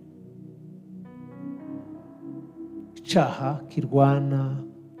 Icyaha kirwana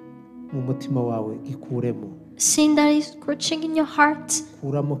mu mutima wawe gikuremo. Sin that is crouching in your heart,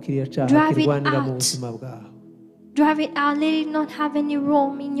 Kuramo kiriya cyaha Drive it kirwanira mu out. buzima bwawe. drive it out. Let it not have any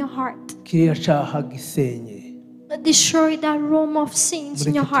room in your heart. Kiriya cyaha gisenye. Destroy that room of sins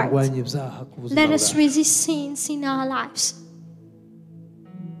in Mureke your heart. turwanye ibyaha ku buzima Let us bwawe. resist sins in our lives.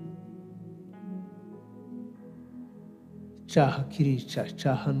 Icyaha kirica,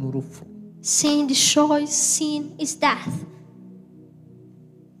 icyaha ni urupfu. Sin destroys, sin is death.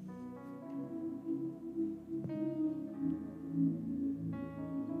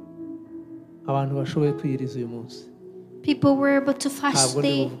 Abantu bashoboye kwiyiriza uyu munsi. People were able to fast Ntabwo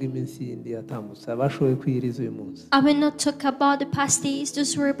today. ndibuvuga iminsi yindi yatambutse. Abashoboye kwiyiriza uyu munsi. I will not talk about the past days. Those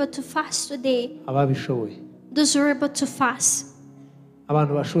who were able to fast today. Ababishoboye. Those who were able to fast.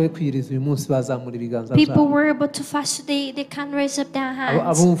 Abantu bashoboye kwiyiriza uyu munsi bazamura ibiganza People byabo. were able to fast today. They can raise up their hands.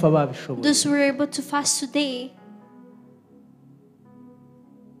 Abumva babishoboye. Those who were able to fast today.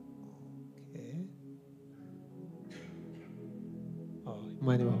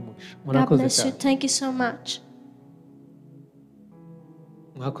 Imana ibahe umugisha. God Murakoze bless you. cyane. Thank you so much.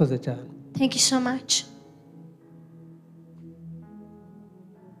 Mwakoze cyane. Thank you so much.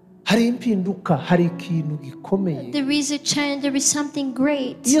 Hari impinduka, hari ikintu gikomeye. There is a change. There is something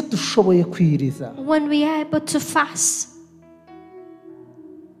great Iyo dushoboye kwiyiriza. when we are able to fast.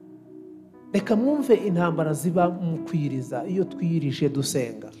 Reka mwumve intambara ziba mu kwiyiriza iyo twiyirije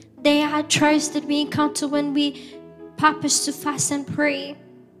dusenga. There are trials that we encounter when we purpose to fast and pray.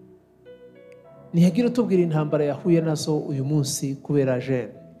 Ntihagira utubwira intambara yahuye nazo uyu munsi kubera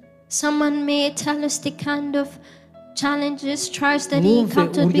jene. Someone may tell us the kind of challenges, trials that he Mwumve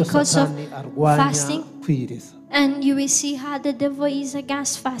encountered uburyo because of Satani arwanya fasting, kwiyiriza. and you will see how the devil is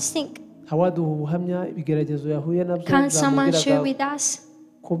against fasting. Hawaduha ubuhamya ibigeragezo yahuye nabyo Can someone share zamubwiraga with us?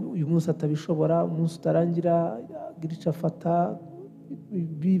 ko uyu munsi atabishobora, umunsi utarangira agira icyo afata,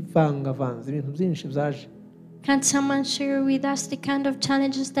 bivangavanze ibintu byinshi byaje. Can someone share with us the kind of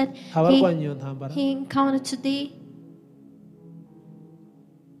challenges that Abarwanya iyo ntambara. he encountered today?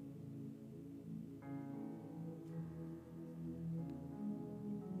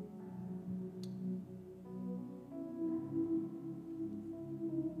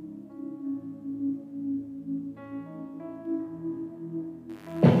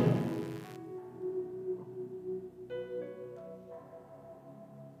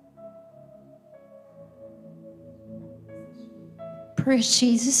 Praise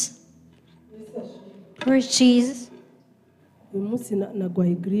Jesus. Praise Jesus. uyu munsi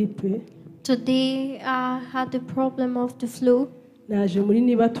nagwaye giripe Today I had the problem of the flu. naje muri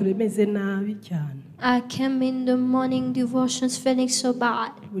niba turemeze nabi cyane I came in the morning devotions feeling so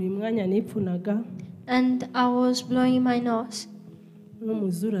bad, buri mwanya nipfunaga and I was blowing my nose.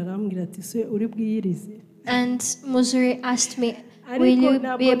 n'umuzuru arambwira ati se uri bwiyirize And Muzuri asked me, will ariko you be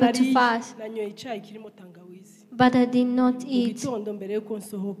ntabwo able to nari fast? nanyoye icyayi kirimo tangawizi But I did not mu eat. gitondo mbere yuko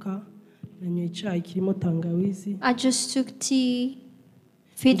nsohoka nanyoye icyayi kirimo tangawizi I just took tea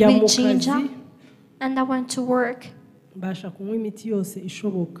filled njya mu with ginger, kazi and I went to work. mbasha kunywa imiti yose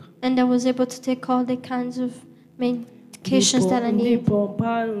ishoboka And I was able to take all the kinds of medications that I need.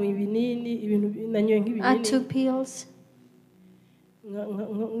 ndipompa nywa ibinini ibintu nanyoye I nk'ibinini took pills.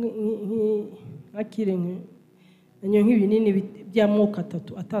 nkakire nanyoye nk'ibinini by'amoko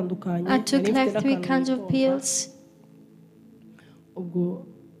atatu atandukanye I took nari mfite like 3 n'akantu kinds of nipompa. pills. ubwo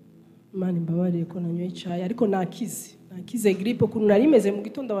Imana imbabariye ko nanyoye icyayi ariko nakize nakize gripe ukuntu nari meze mu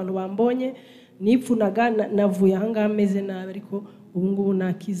gitondo abantu bambonye nipfunaga navuye ahangaha meze nabi ariko ubu ngubu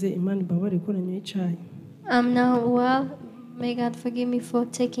nakize Imana ibabare ko nanyoye icyayi. I'm now well. May God forgive me for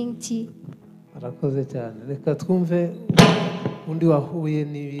taking tea. arakoze cyane. Reka twumve undi wahuye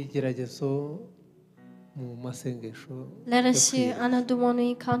n'ibigeragezo mu masengesho. Let us hear another one who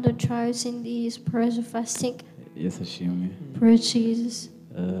encountered trials in these prayers of fasting. Yesu ashimwe. Praise Jesus.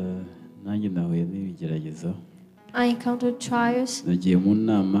 Nanjye nahuye n'ibigeragezo. I encountered trials. Nagiye mu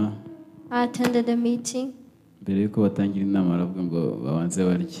nama. I attended a meeting. Mbere yuko batangira inama baravuga ngo babanze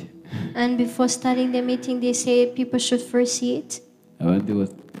barye. And before starting the meeting, they said people should first eat. Abandi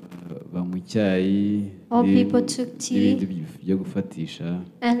banywa icyayi. All people took tea. N'ibindi byo gufatisha.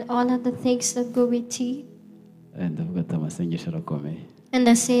 And all of the things that go with tea. Ndavuga ati amasengesho arakomeye. And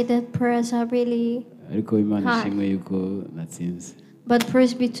I say that prayers are really Ariko Imana hard. ishimwe yuko natsinze. But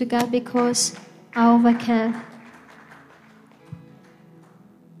praise be to God because I overcame.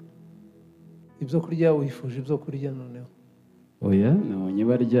 Ibyo kurya wifuje ibyo kurya noneho. Oya, nabonye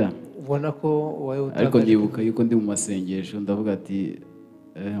barya. Ubona ko wowe Ariko ndibuka yuko ndi mu masengesho ndavuga ati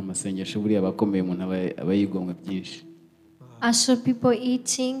amasengesho buriya abakomeye umuntu aba yigomwe byinshi. I saw people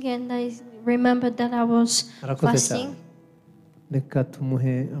eating and I remembered that I was fasting. Reka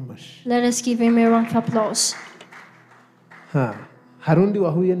tumuhe amashi. Let us give him a round of applause. Hari undi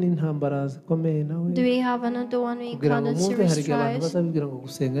wahuye n'intambara zikomeye nawe? Do we have another one who kugira ngo encountered mwumve hari serious igihe abantu trials? bazabibwira ngo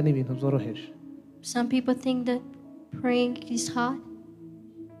gusenga ni ibintu byoroheje. Some people think that praying is hard.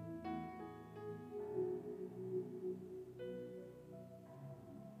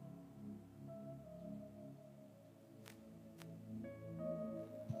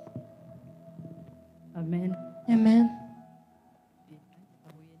 Amen. Amen.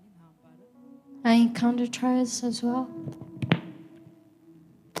 I encountered trials as well.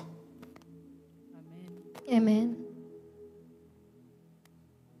 Amen.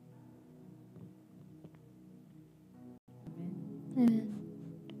 Amen.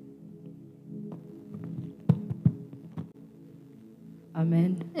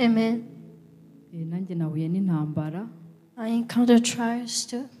 Amen. Amen. Nanjye nahuye n'intambara. I encountered trials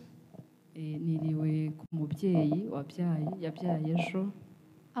too. Niriwe ku mubyeyi yabyaye ejo.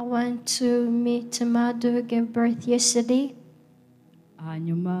 I went to meet a mother who gave birth yesterday.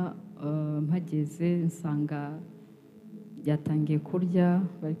 Hanyuma mpageze nsanga yatangiye kurya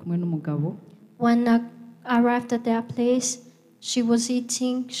bari kumwe n'umugabo. When I arrived at their place, she was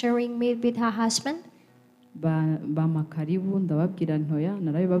eating, sharing meal with her husband. Bampa karibu ndababwira ntoya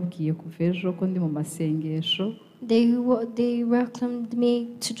narabibabwiye kuva ejo ko ndi mu masengesho. They welcomed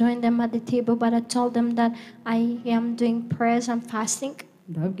me to join them at the table, but I told them that I am doing prayers and fasting.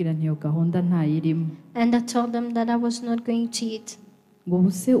 Ndababwira ntiyo gahunda ntayirimo. And I told them that I was not going to eat. Ngo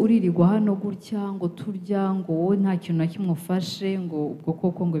buse uririrwa hano gutya ngo turya ngo wowe nta kintu na kimwe ufashe ngo ubwo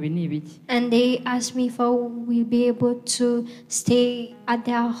koko ngo ibi ni ibiki. And they asked me if I will be able to stay at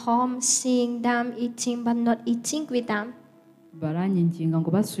their home, seeing them eating but not eating with them. Baranyinginga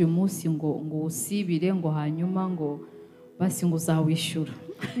ngo basi uyu munsi ngo usibire ngo hanyuma ngo basi ngo uzawishyura.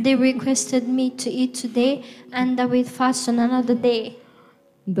 They requested me to eat today and I will fast on another day.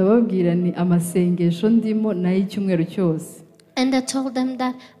 Ndababwira ni amasengesho ndimo nayo icyumweru cyose. And I told them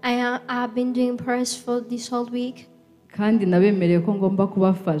that I have been doing prayers for this whole week. Kandi nabemereye ko ngomba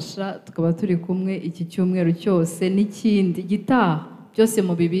kubafasha tukaba turi kumwe iki cyumweru cyose n'ikindi gitaha byose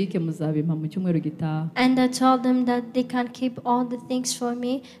mu bibike muzabimpa mu cyumweru gitaha. And I told them that they can keep all the things for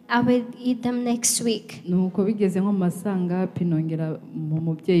me. I will eat them next week. Nuko bigeze nko masanga pinongera mu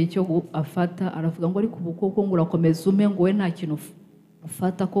mubyeyi cyo afata aravuga ngo ariko ubukoko ngo urakomeza ume ngo we nta kintu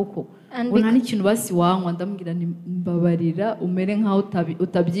ufata koko. Ngo nta n'ikintu basi wanywa ndambwira mbabarira umere nkaho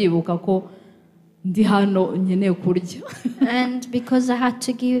utabyibuka ko ndi hano nkeneye kurya. And because I had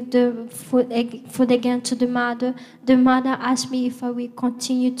to give the food again to the mother asked me if I will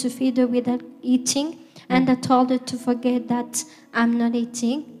continue to feed her without eating. And I told her to forget that I'm not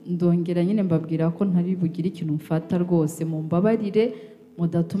eating. Ndongera nyine mbabwira ko ntari bugire ikintu mfata rwose mumbabarire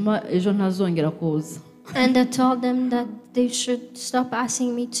mudatuma ejo ntazongera kuza. And I told them that they should stop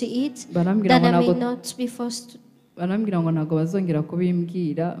asking me to eat, that I may not be forced to. Barambwira ngo ntabwo bazongera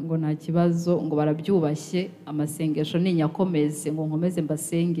kubimbwira ngo nta kibazo ngo barabyubashye amasengesho ninyakomeze ngo nkomeze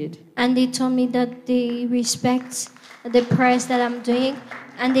mbasengere. And they told me that they respect the prayers that I'm doing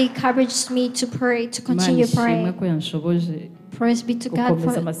and they encouraged me to pray, to continue praying. ko yanshoboje. Praise be to God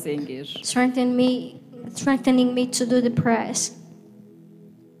for strengthening me to do the prayers.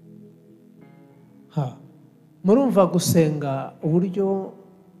 Murumva gusenga uburyo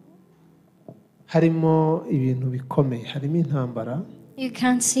harimo ibintu bikomeye, harimo intambara. You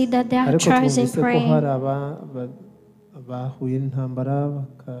can see that there are trials in praying. Ariko twumvise ko hari bahuye n'intambara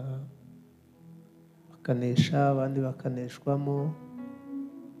bakanesha abandi bakaneshwamo.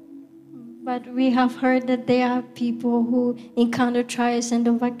 But we have heard that there are people who encounter trials and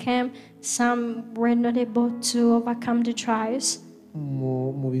overcame. Some were not able to overcome the trials.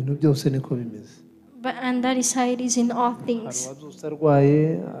 Mu bintu byose niko bimeze. And that is how it is in all Hari things. uwabyutse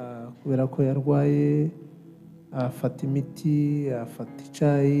arwaye kubera ko yarwaye, afata imiti, afata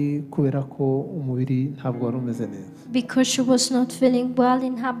icyayi kubera ko umubiri ntabwo wari umeze neza. Because she was not feeling well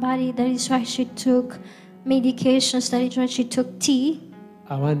in her body, that is why she took medications, that is why she took tea.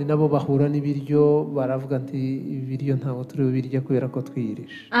 Abandi nabo bahura n'ibiryo baravuga ati ibiryo ntabwo turi bubirye kubera ko twiyirije.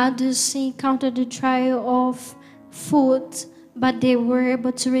 Others encountered the trial of food, but they were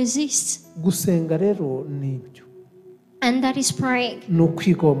able to resist. Gusenga rero nibyo. And that is praying. Ni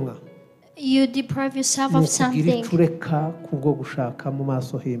ukwigomwa. You deprive yourself of something. Tureka kubwo gushaka mu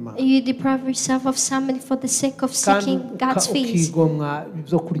maso h'Imana. You deprive yourself of something for the sake of seeking God's face. Ukigomwa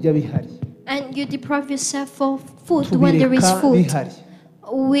ibyo kurya bihari. And you deprive yourself of food when there is food.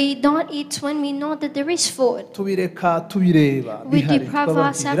 We don't eat when we know that there is food. Tubireka tubireba. We deprive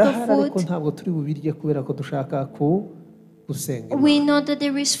ourselves of food. Ntabwo turi bubirye kubera ko dushaka gusenga. We know that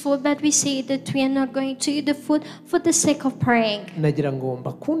there is food, but we say that we are not going to eat the food for the sake of praying. Nagira ngo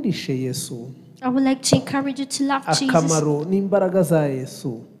mbakundishe Yesu. I would like to encourage you to love Jesus. Akamaro n'imbaraga za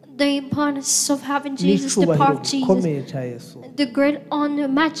Yesu. The importance of having Jesus, the power of Jesus, the great honor,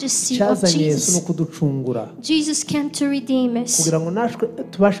 majesty of Jesus. Jesus came to redeem us. That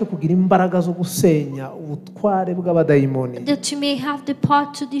you may have the power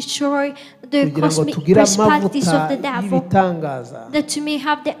to destroy the cosmic principalities of the devil. That you may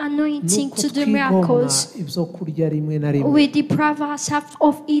have the anointing to do miracles. We deprive ourselves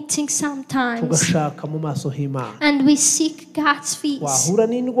of eating sometimes. And we seek God's face.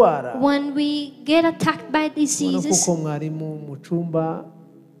 When we get attacked by diseases,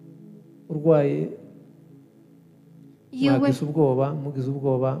 mugize ubwoba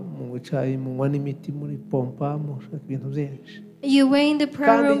you were in the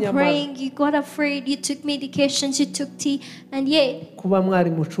prayer room praying, you got afraid, you took medications, you took tea, and yet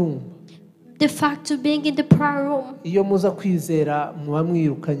the fact of being in the prayer room,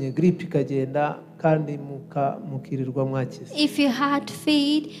 if you had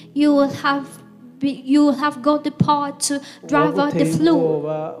faith, you will have got the power to drive out the flu.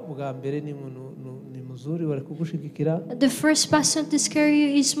 The first person to scare you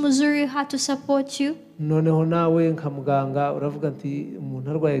is Missouri, how to support you. And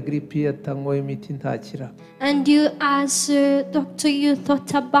you as a doctor, you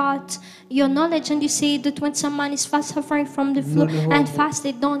thought about your knowledge and you say that when someone is fast suffering from the flu and fast,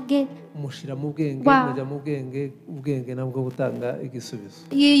 they don't get. Wow.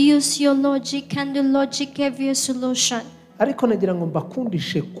 You use your logic and the logic gave you a solution. Ariko nagira ngo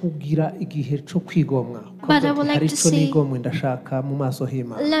mbakundishe kugira igihe cyo kwigomwa. But I would like to say, ndashaka mu maso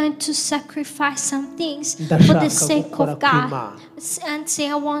h'Imana. Learn to sacrifice some things for the sake of God. And say,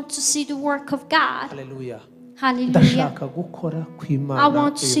 I want to see the work of God. Hallelujah. Hallelujah. I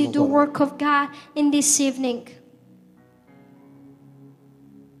want to see the work of God in this evening.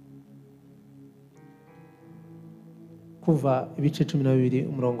 Kuva ibice 12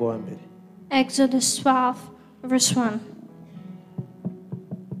 umurongo wa mbere. Exodus 12 verse 1.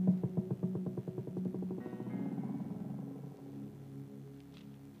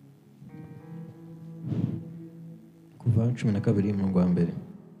 Kuva 12 umurongo wa mbere.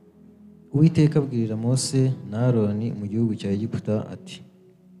 Uwiteka abwirira Mose na Aroni mu gihugu cya Egiputa ati: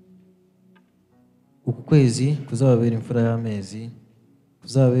 Uku kwezi kuzababera imfura y'amezi,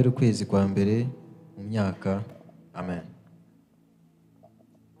 kuzababera ukwezi kwa mbere mu myaka. Amen.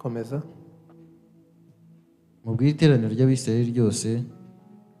 Komeza. Mu bw'iteraniro ry'Abisirayeli ryose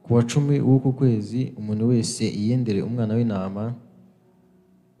ku wa 10 w'uku kwezi umuntu wese iyendere umwana w'intama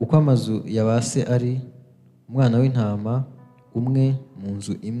uko amazu yabase ari, umwana w'intama umwe mu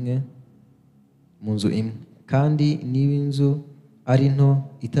nzu imwe kandi niba inzu ari nto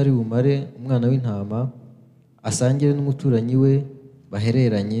itari bumare umwana w'intama asangire n'umuturanyi we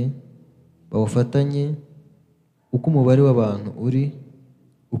bahereranye bawufatanye uko umubare w'abantu uri,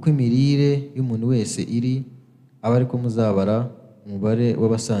 uko imirire y'umuntu wese iri, aba ariko muzabara umubare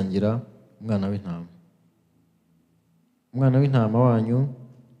w'abasangira umwana w'intama. Umwana w'intama wanyu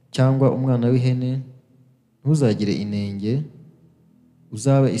cyangwa umwana w'ihene ntuzagire inenge,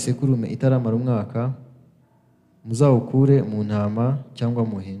 uzabe isekurume itaramara umwaka, muzawukure mu ntama cyangwa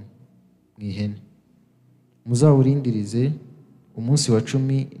mu ihene. Muzawurindirize umunsi wa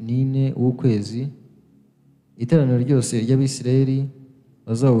 14 w'ukwezi, iteraniro ryose ry'Abisirayeli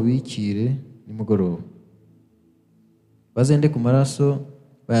bazawubikire nimugoroba. bazende ku maraso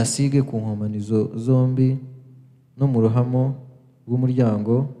bayasige ku nkomanizo zombi no mu ruhamo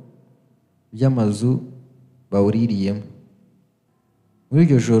rw'umuryango by'amazu bawuririyemo. Muri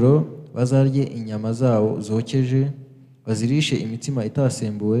iryo joro bazarye inyama zawo zokeje, bazirishe imitsima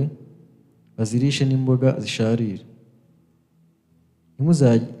itasembuwe, bazirishe n'imboga zisharira.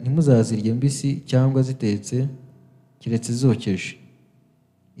 Ntimuzazirye mbisi cyangwa zitetse, kiretse zokeje.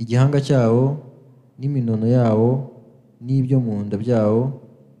 Igihanga cyawo n'iminono yawo n'ibyo mu nda byawo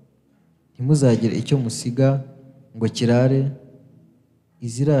ntimuzagire icyo musiga ngo kirare,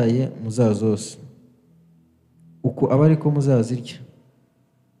 iziraye muzazose. Uko aba ariko muzazirya.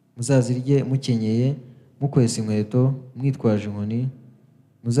 Muzazirye mukenyeye, mukwesa inkweto, mwitwaje inkoni,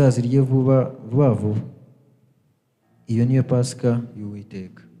 muzazirye vuba vuba. Iyo niyo Pasika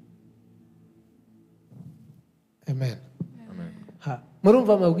y'Uwiteka. Amen.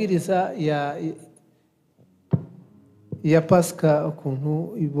 Murumva amabwiriza ya Pasika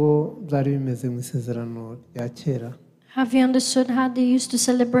ukuntu ibo byari bimeze mu isezerano rya kera. Have you understood how they used to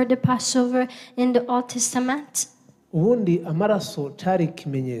celebrate the Passover in the Old Testament? Ubundi amaraso cyari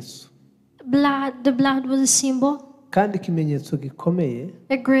ikimenyetso. The blood was a symbol. Kandi ikimenyetso gikomeye.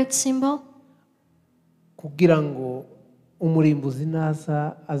 A great symbol. Kugira ngo umurimbuzi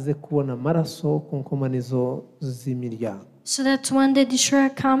naza aze kubona amaraso ku nkomanizo z'imiryango. So that when the destroyer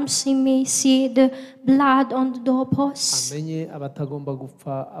comes, he may see the blood on the doorposts. Amenye abatagomba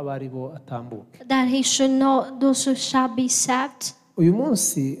gupfa abaribo atambuke. That he should know those who shall be saved. Uyu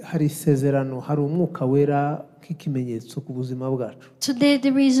munsi hari isezerano, hari umwuka wera nk'ikimenyetso ku buzima bwacu. Today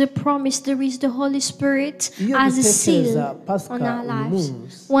there is a promise, there is the Holy Spirit as a seal on our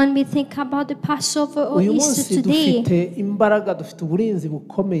lives. When we think about the Passover or Easter today, dufite imbaraga, dufite uburinzi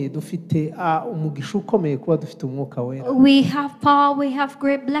bukomeye, dufite umugisha ukomeye kuba dufite umwuka wera. We have power, we have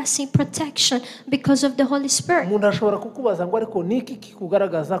great blessing, protection because of the Holy Spirit. Umuntu ashobora kukubaza ngo ariko niki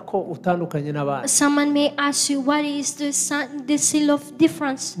kikugaragaza ko utandukanye n'abandi? Someone may ask you, what is the seal of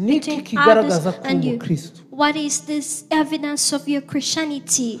difference between others and you? What is this evidence of your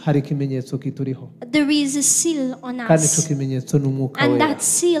Christianity? Hari ikimenyetso kituriho. There is a seal on us. Kandi icyo kimenyetso ni umwuka wera. And that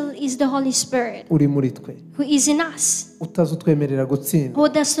seal is the Holy Spirit. Uri muri twe. Who is in us. Utazutwemerera gutsinda. Who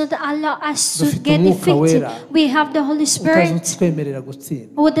does not allow us to get defeated. We have the Holy Spirit. Utazutwemerera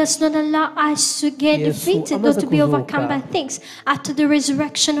gutsinda. Who does not allow us to get defeated or to be overcome by things. After the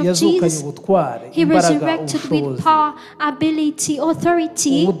resurrection of Jesus, He resurrected with power, ability,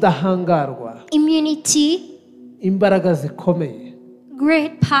 authority, immunity, imbaraga zikomeye.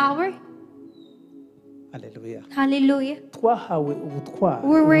 Great power. Hallelujah. Hallelujah. Twahawe ubutwari.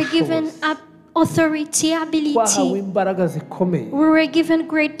 We were given authority, ability. Twahawe imbaraga zikomeye. We were given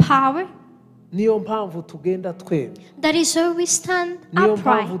great power. Niyo mpamvu tugenda twemye. That is why we stand Niyo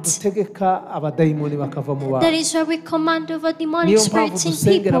mpamvu upright. dutegeka abadayimoni bakava mu bantu. That is why we command over demonic Niyo spirits mpamvu in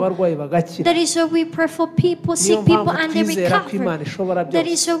dusengera people. abarwayi bagakira. That is why we pray for people, sick Niyo people, mpamvu and they twizera ko Imana recover. ishobora byose. That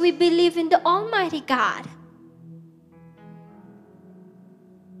is why we believe in the Almighty God.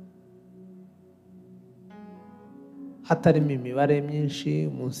 Hatarimo imibare myinshi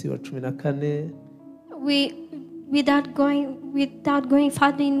umunsi wa 14. Without going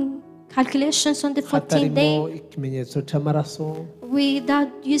further in calculations on the 14th day, hatarimo ikimenyetso cy'amaraso, without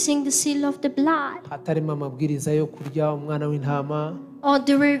using the seal of the blood, hatarimo amabwiriza yo kurya umwana w'intama, or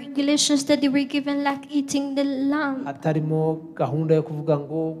the regulations that they were given like eating the lamb, hatarimo gahunda yo kuvuga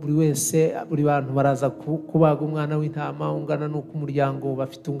ngo buri bantu baraza kubaga umwana w'intama ungana n'uko umuryango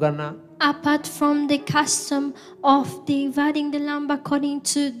bafite ungana. apart from the custom of dividing the lamb according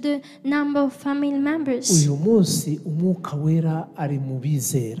to the number of family members. Uyu munsi umwuka wera ari mu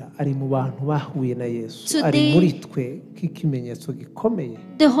bizera, ari mu bantu bahuye na Yesu, ari muri twe nk'ikimenyetso gikomeye.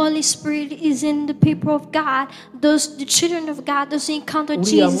 The Holy Spirit is in the people of God, the children of God, those who encounter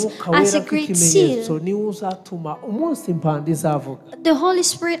Jesus as a great seal. Niwe uzatuma umunsi impanda izavuga. The Holy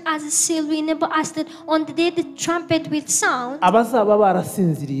Spirit as a seal will enable us that on the day the trumpet will sound, abazaba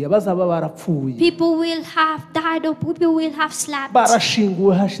barasinziriye, abazaba barapfuye, people will have died or people will have slept.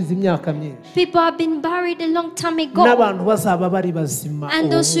 Barashinguwe hashize imyaka myinshi. People have been buried a long time ago. N'abantu bazaba bari bazima.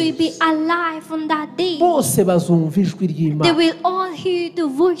 And those who will be alive on that day. Bose bazumva ijwi ry'Imana. They will all hear the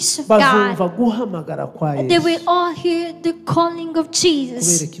voice of God. Bazumva guhamagara kwa Yesu. They will all hear the calling of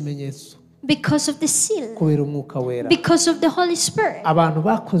Jesus. Kubera ikimenyetso. Because of the seal. Kubera umwuka wera. Because of the Holy Spirit. Abantu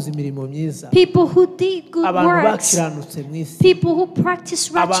bakoze imirimo myiza. People who did good Abantu works. bakiranutse mu isi. People who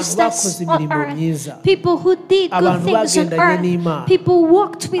practice righteousness on earth. People who did good things on earth. People who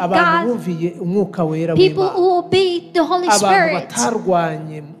walked with God. Abantu bumviye umwuka wera w'Imana. People who obeyed the Holy Spirit. Abantu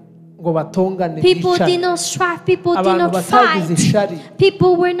batarwanye ngo batongane People did bicane not strive. People did abantu not batagize fight. ishari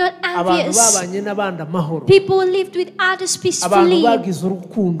People were not abantu envious. babanye n'abandi amahoro People lived with others abantu peacefully. bagize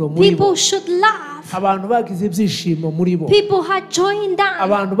urukundo muri bo People should laugh. abantu bagize ibyishimo muri bo People had joy in them.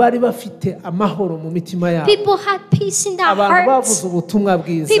 abantu bari bafite amahoro mu mitima yabo People had peace in their abantu bavuze hearts. ubutumwa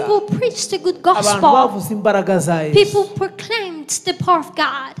bwiza People preached the good abantu gospel. bavuze imbaraga za Yesu People proclaimed the power of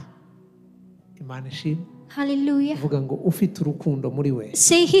God. Imana ishimwe Hallelujah. vuga ngo ufite urukundo muri we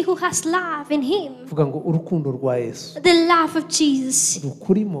Say he who has love in him, vuga ngo urukundo rwa Yesu the love of Jesus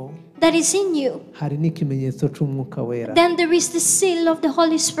rukurimo that is in you. hari n'ikimenyetso cy'umwuka wera Then there is the seal of the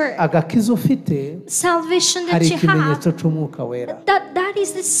Holy Spirit. agakiza ufite Salvation that hari you have. ikimenyetso cy'umwuka wera That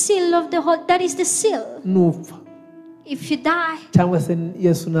is the seal of the whole. That is the seal. nupfa If you die, cyangwa se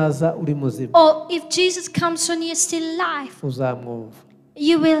Yesu naza uri muzima or if Jesus comes when you're still alive, uzamwumva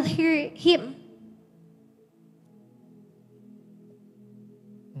you will hear him.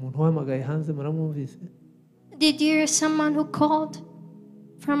 umuntu uhamagaye hanze muramwumvise Did you hear someone who called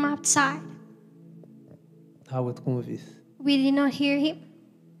from outside? ntawe twumvise We did not hear him.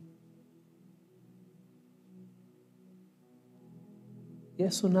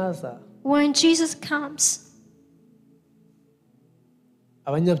 Yesu naza When Jesus comes,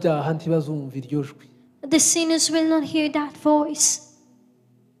 abanyabyaha ntibazumva iryo jwi the sinners will not hear that voice.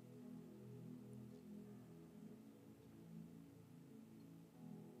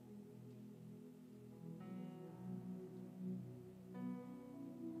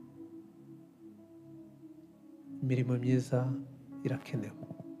 imirimo myiza irakenewe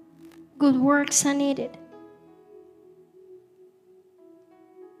Good works are needed.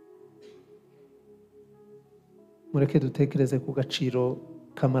 mureke dutekereze ku gaciro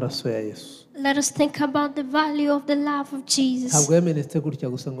k'amaraso ya Yesu Let us think about the value of the love of Jesus. ntabwo yamenetse gutya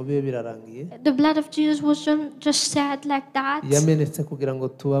gusa ngo bibe birarangiye The blood of Jesus was just shed like that. yamenetse kugira ngo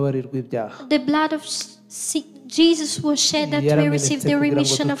tubabarirwe ibyaha The blood of Jesus was shed that we receive the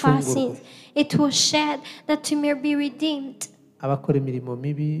remission of our sins. It was shed that we may be redeemed. abakora imirimo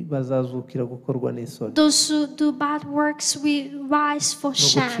mibi bazazukira gukorwa n'isoni Those who do bad works will rise for no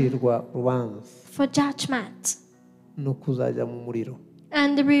shame, gucirwa urubanza for judgment, no kuzajya mu muriro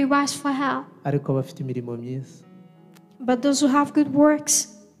and they will rise for hell. ariko abafite imirimo myiza But those who have good works,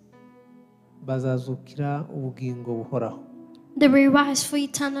 bazazukira ubugingo buhoraho they will rise for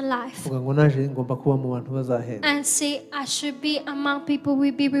eternal life. vuga ngo naje ngomba kuba mu bantu bazahembwa And say, I should be among people who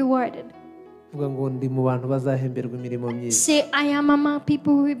will be rewarded. vuga ngo ndi mu bantu bazahemberwa imirimo myiza Say, I am among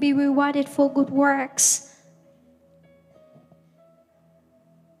people who will be rewarded for good works.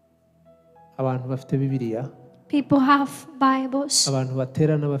 abantu bafite bibiliya People have Bibles. abantu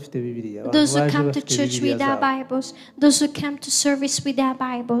baterana bafite bibiliya abantu Those who baje come to bafite church bibiliya with their zabo Bibles. Those who come to service with their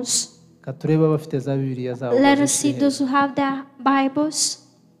Bibles. katureba bafite za bibiliya zabo Let us see bazishyire those who have their Bibles.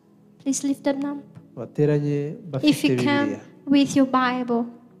 Please lift them up. bateranye If bafite you come bibiliya with your Bible,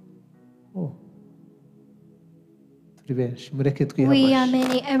 Oh. turi benshi mureke we are twihamaje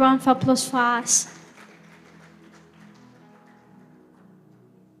many. A round of applause for us.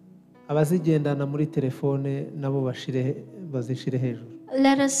 abazigendana muri telefone nabo bazishire hejuru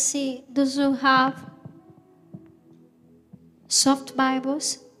Let us see those who have soft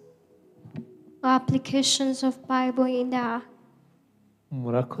Bibles or applications of Bible in their.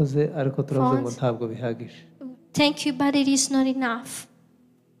 murakoze ariko turavuze ngo Phones. ntabwo bihagije Thank you, but it is not enough.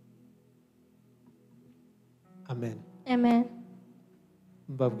 amen Amen.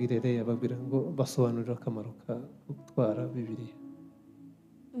 mbabwire rero babwira ngo basobanurire akamaro ka gutwara bibiliya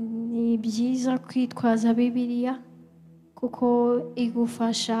Ni byiza kwitwaza Bibiliya kuko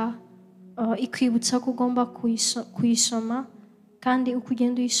igufasha ikwibutsa ko ugomba kuyisoma kandi uko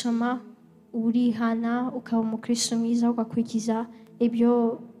ugenda uyisoma urihana ukaba umukristo mwiza ugakurikiza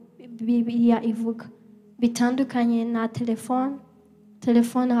ibyo Bibiliya ivuga bitandukanye na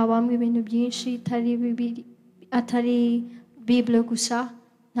telefone habamo ibintu byinshi atari Bible gusa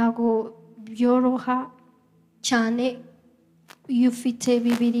ntabwo byoroha cyane iyo ufite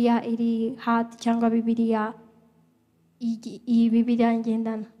Bibiliya iri hard cyangwa Bibiliya iyi Bibiliya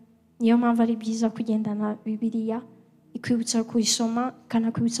ngendana niyo mpamvu ari byiza kugendana Bibiliya ikwibutsa kuyisoma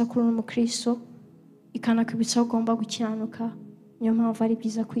ikanakwibutsa ko uri umukristo ikanakwibutsa ko ugomba gukiranuka niyo mpamvu ari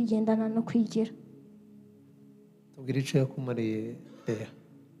byiza kuyigendana no kwigira tubwire icyo yakumariye Leya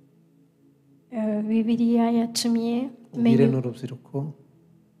Bibiliya yatumye ubwire n'urubyiruko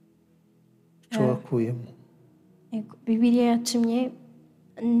icyo wakuyemo Bibiliya yatumye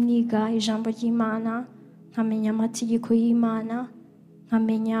niga ijambo ry'Imana nkamenya amategeko y'Imana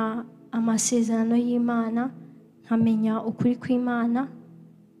nkamenya amasezerano y'Imana nkamenya ukuri kw'Imana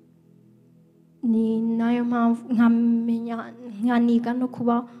ni nayo mpamvu nkaniga no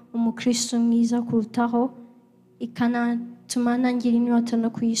kuba umukristo mwiza kurutaho, ikanatuma nangira inyota no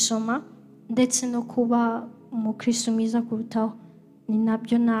kuyisoma ndetse no kuba umukristo mwiza kurutaho. Ni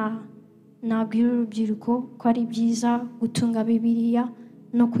nabyo nabwira urubyiruko ko ari byiza gutunga Bibiliya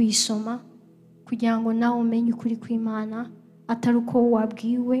no kuyisoma kugira ngo nawe umenye ukuri kw'Imana, atari uko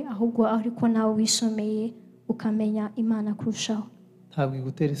wabwiwe ahubwo ariko nawe wisomeye ukamenya Imana kurushaho. Ntabwo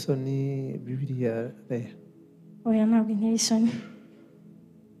igutera isoni Bibiliya Leya? Oya, ntabwo intera isoni.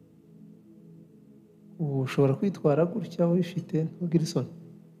 Ushobora kwitwara gutya wifite ntugire isoni?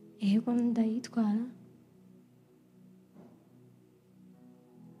 Yego, ndayitwara.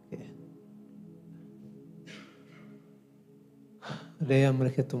 Leya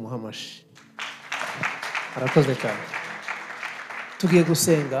mureke tumuhe amashyi. Arakoze cyane. Tugiye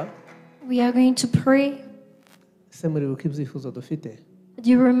gusenga. We are going to pray. Ese muribuka ibyifuzo dufite? Do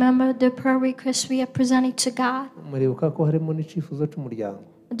you remember the prayer requests we are presenting to God? Muribuka ko harimo n'icyifuzo cy'umuryango?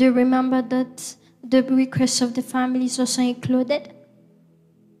 Do you remember that the requests of the family is also included?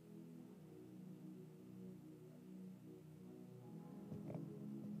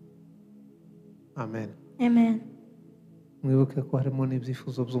 Amen. Amen. Mwibuke ko harimo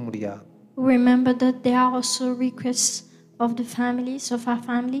n'ibyifuzo by'umuryango. Remember that there are also requests of the families, of our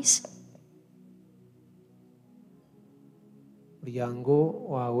families. Umuryango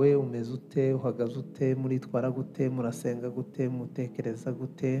wawe umeze ute, uhagaze ute, muritwara gute, murasenga gute, mutekereza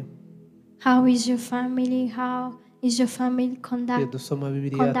gute? How is your family? How is your family conduct? Dusoma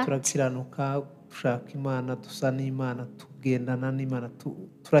Bibiliya turakiranuka, dushaka Imana, dusa n'Imana, tugendana n'Imana,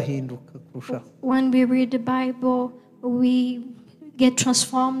 turahinduka kurushaho. When we read the Bible, we get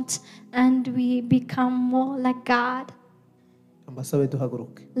transformed and we become more like God. Ambasabe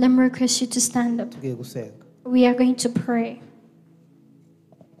duhaguruke. Let me request you to stand up. Tugiye gusenga. We are going to pray.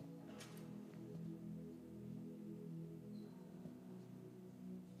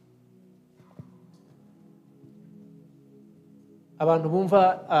 Abantu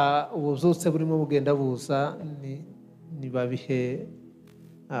bumva ububyutse burimo bugenda buza ni babihe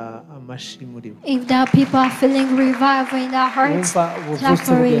amashyi muri bo. If there are people are feeling revival in their hearts, clap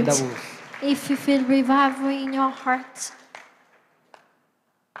for it. If you feel revival in your heart,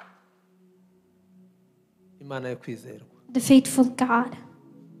 Imana yo kwizerwa. The faithful God,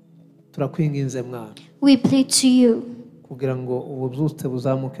 turakwinginze Mwana, we plead to you kugira ngo ububyutse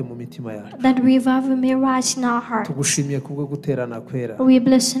buzamuke mu mitima yacu. that revival may rise in our hearts. Tugushimiye kubwo guterana kwera. We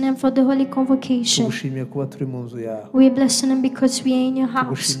bless you for the holy convocation. Tugushimiye kuba turi mu nzu yawe. We bless you because we are in your house.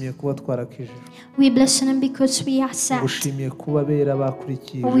 Tugushimiye kuba twarakijijwe. We bless you because we are saved. Tugushimiye kuba bera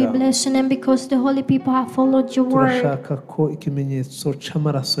bakurikiye. We bless you because the holy people have followed your word. Turashaka ko ikimenyetso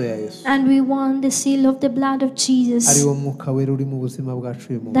c'amaraso ya Yesu. And we want the seal of the blood of Jesus. Ari wo mwuka wera uri mu buzima bwacu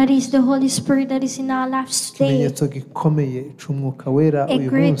uyu munsi. That is the Holy Spirit that is in our lives today. Ikimenyetso gikomeye c'umwuka wera uyu munsi. A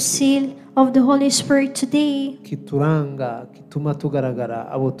great seal of the Holy Spirit today. Kituranga, kituma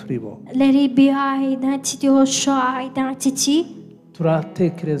tugaragara abo turibo. Let it be our identity or show our identity.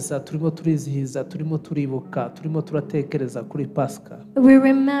 Turatekereza, turimo turizihiza, turimo turibuka, turimo turatekereza kuri Pasika. We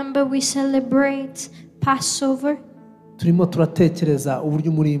remember, we celebrate Passover. Turimo turatekereza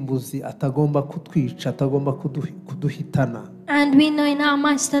uburyo umurimbuzi atagomba kutwica, atagomba kuduhitana. And we know in our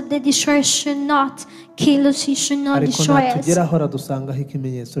minds that the destroyer should not kill us, he should not destroy us.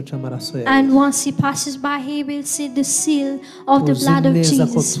 And once he passes by, he will see the seal of the blood of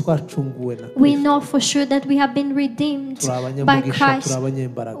Jesus. We know for sure that we have been redeemed by Christ.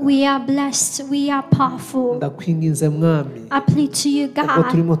 We are blessed, we are powerful. I plead to you, God,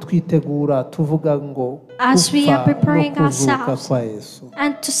 as we are preparing ourselves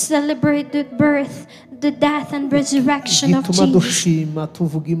and to celebrate the birth, the death and resurrection of Jesus. The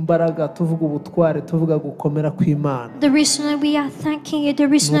reason why we are thanking you, the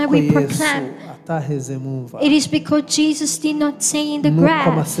reason why we proclaim, it is because Jesus did not say in the grave.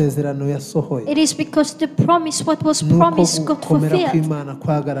 It is because the promise, what was promised, got fulfilled.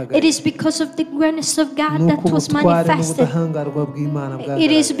 It is because of the greatness of God that was manifested.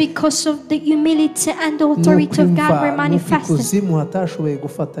 It is because of the humility and the authority of God were manifested.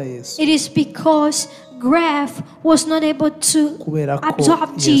 It is because grave was not able to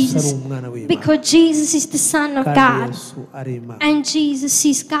absorb Jesus, because Jesus is the Son of God and Jesus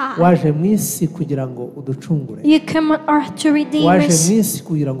is God. You came on earth to redeem us. You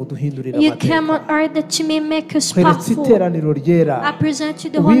came on earth that you may make us powerful. I present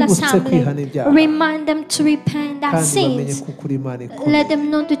you the whole assembly. Remind them to repent their sins. Let them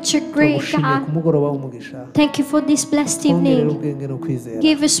know that you're great, God. Thank you for this blessed evening.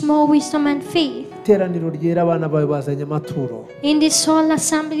 Give us more wisdom and faith. iteraniro ryera abana bawe bazanye amaturo In this whole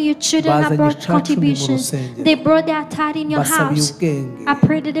assembly, your children have bazanye brought icacumi mu contributions. rusengero They brought their tithe in your basabiye house. ubwenge I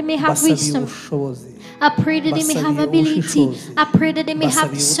pray that they may have basabiye wisdom. ubushobozi I pray that they may have basabiye ability. ubushishozi I pray that they may have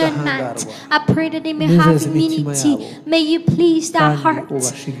basabiye discernment. ubudahangarwa I pray that they may have unezeze imitima immunity. yabo May you please their kandi hearts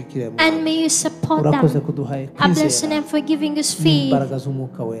ubashigikire and Mwami. may you support urakoze them. kuduhaye I bless kwizera them for giving us faith, n'imbaraga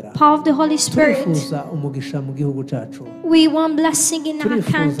z'umwuka wera power of the Holy Spirit. turifuza umugisha mu gihugu cyacu We want blessing in our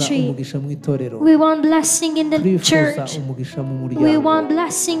turifuza country. umugisha mu itorero We want blessing in the turifuza church. umugisha mu We muryango want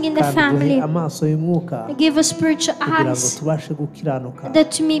blessing in the kandi duhe family. amaso y'umwuka Give us spiritual kugira ngo eyes tubashe gukiranuka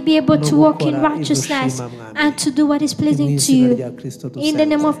that we may be able no to walk in gukora righteousness ibyushima, Mwami. and to do what is Ni mu pleasing to izina you. rya Kristo In the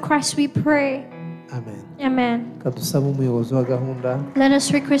name dusenze. of Christ we pray. amen Amen. kadusaba umuyobozi wa gahunda Let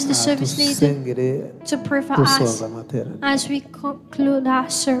us request the service leader dusengere to pray for dusoza us amateraniro as we conclude our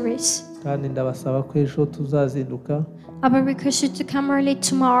service. kandi ndabasaba ko ejo tuzazinduka I will request you to come early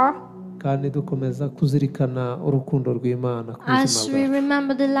tomorrow kandi dukomeza kuzirikana urukundo rw'Imana ku as buzima we bwacu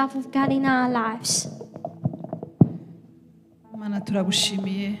remember the love of God in our lives. Mana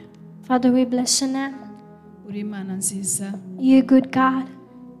turagushimiye Father, we bless your name. uri Imana nziza You're good God.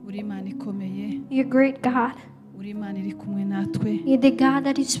 uri Imana ikomeye You're great God. uri Imana iri kumwe natwe You're the God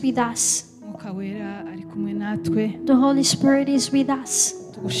that is with us. Mwuka wera ari kumwe natwe The Holy Spirit is with us.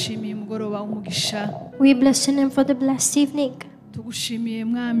 tugushimiye umugoroba w'umugisha We bless your name for the blessed evening. tugushimiye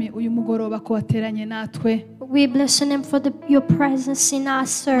mwami uyu mugoroba ko wateranye natwe We bless your name for your presence in our mwami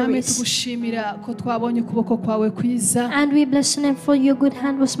service. tugushimira ko twabonye ukuboko kwawe kwiza And we bless your name for your good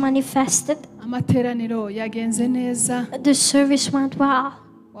hand was manifested. amateraniro yagenze neza The service went well.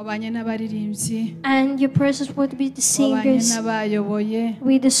 wabanye n'abaririmbyi And your presence would be the wabanye singers, n'abayoboye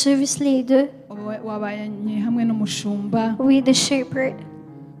with the service leader, wabanye hamwe n'umushumba with the shepherd,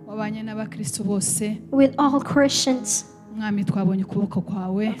 wabanye n'abakristo bose with all Christians. mwami twabonye ukuboko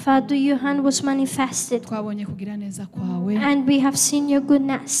kwawe Father, your hand was manifested. twabonye kugira neza kwawe And we have seen your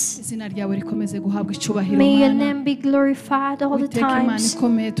goodness. izina ryawe rikomeze guhabwa icyubahiro May your mana name be glorified all the witeka imana times.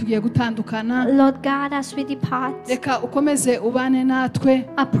 ikomeye tugiye gutandukana Lord God, as we depart, reka ukomeze ubane natwe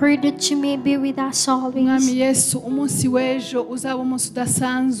I pray that you may be with us mwami always. yesu umunsi w'ejo uzaba umunsi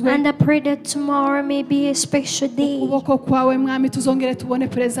udasanzwe And I pray that tomorrow may be a special day. ukuboko kwawe mwami tuzongere tubone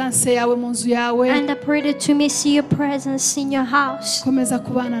presence yawe mu nzu yawe And I pray that you may see your presence in your house. komeza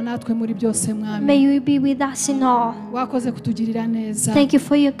kubana natwe muri byose mwami May you be with us in all. wakoze kutugirira neza Thank you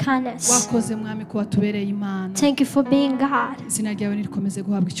for your kindness. wakoze mwami ko watubereye imana Thank you for being God. izina ryawe nirikomeze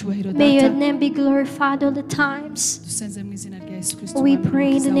guhabwa icyubahiro May your data name be glorified all the times. dusenze mu izina rya yesu kristo We mwami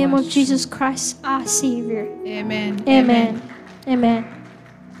pray in the n'umukiza name of wacu. Jesus Christ, our Savior. amen Amen. Amen.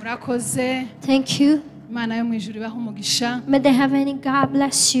 murakoze Thank you. imana yo mu ijuru ibaha umugisha May the heavenly God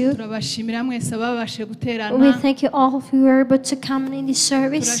bless you. turabashimira mwese ababashe We guterana thank you all of you who were able to come in this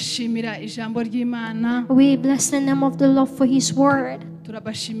service. turashimira ijambo ry'imana We bless the name of the Lord for His word.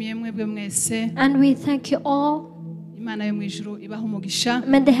 turabashimiye mwebwe mwese And we thank you all. imana yo mu ijuru ibaha umugisha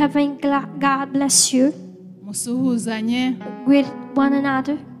May the heavenly God bless you. musuhuzanye With one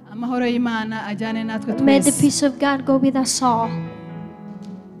another. amahoro y'imana ajyane natwe May the twese peace of God go with us all.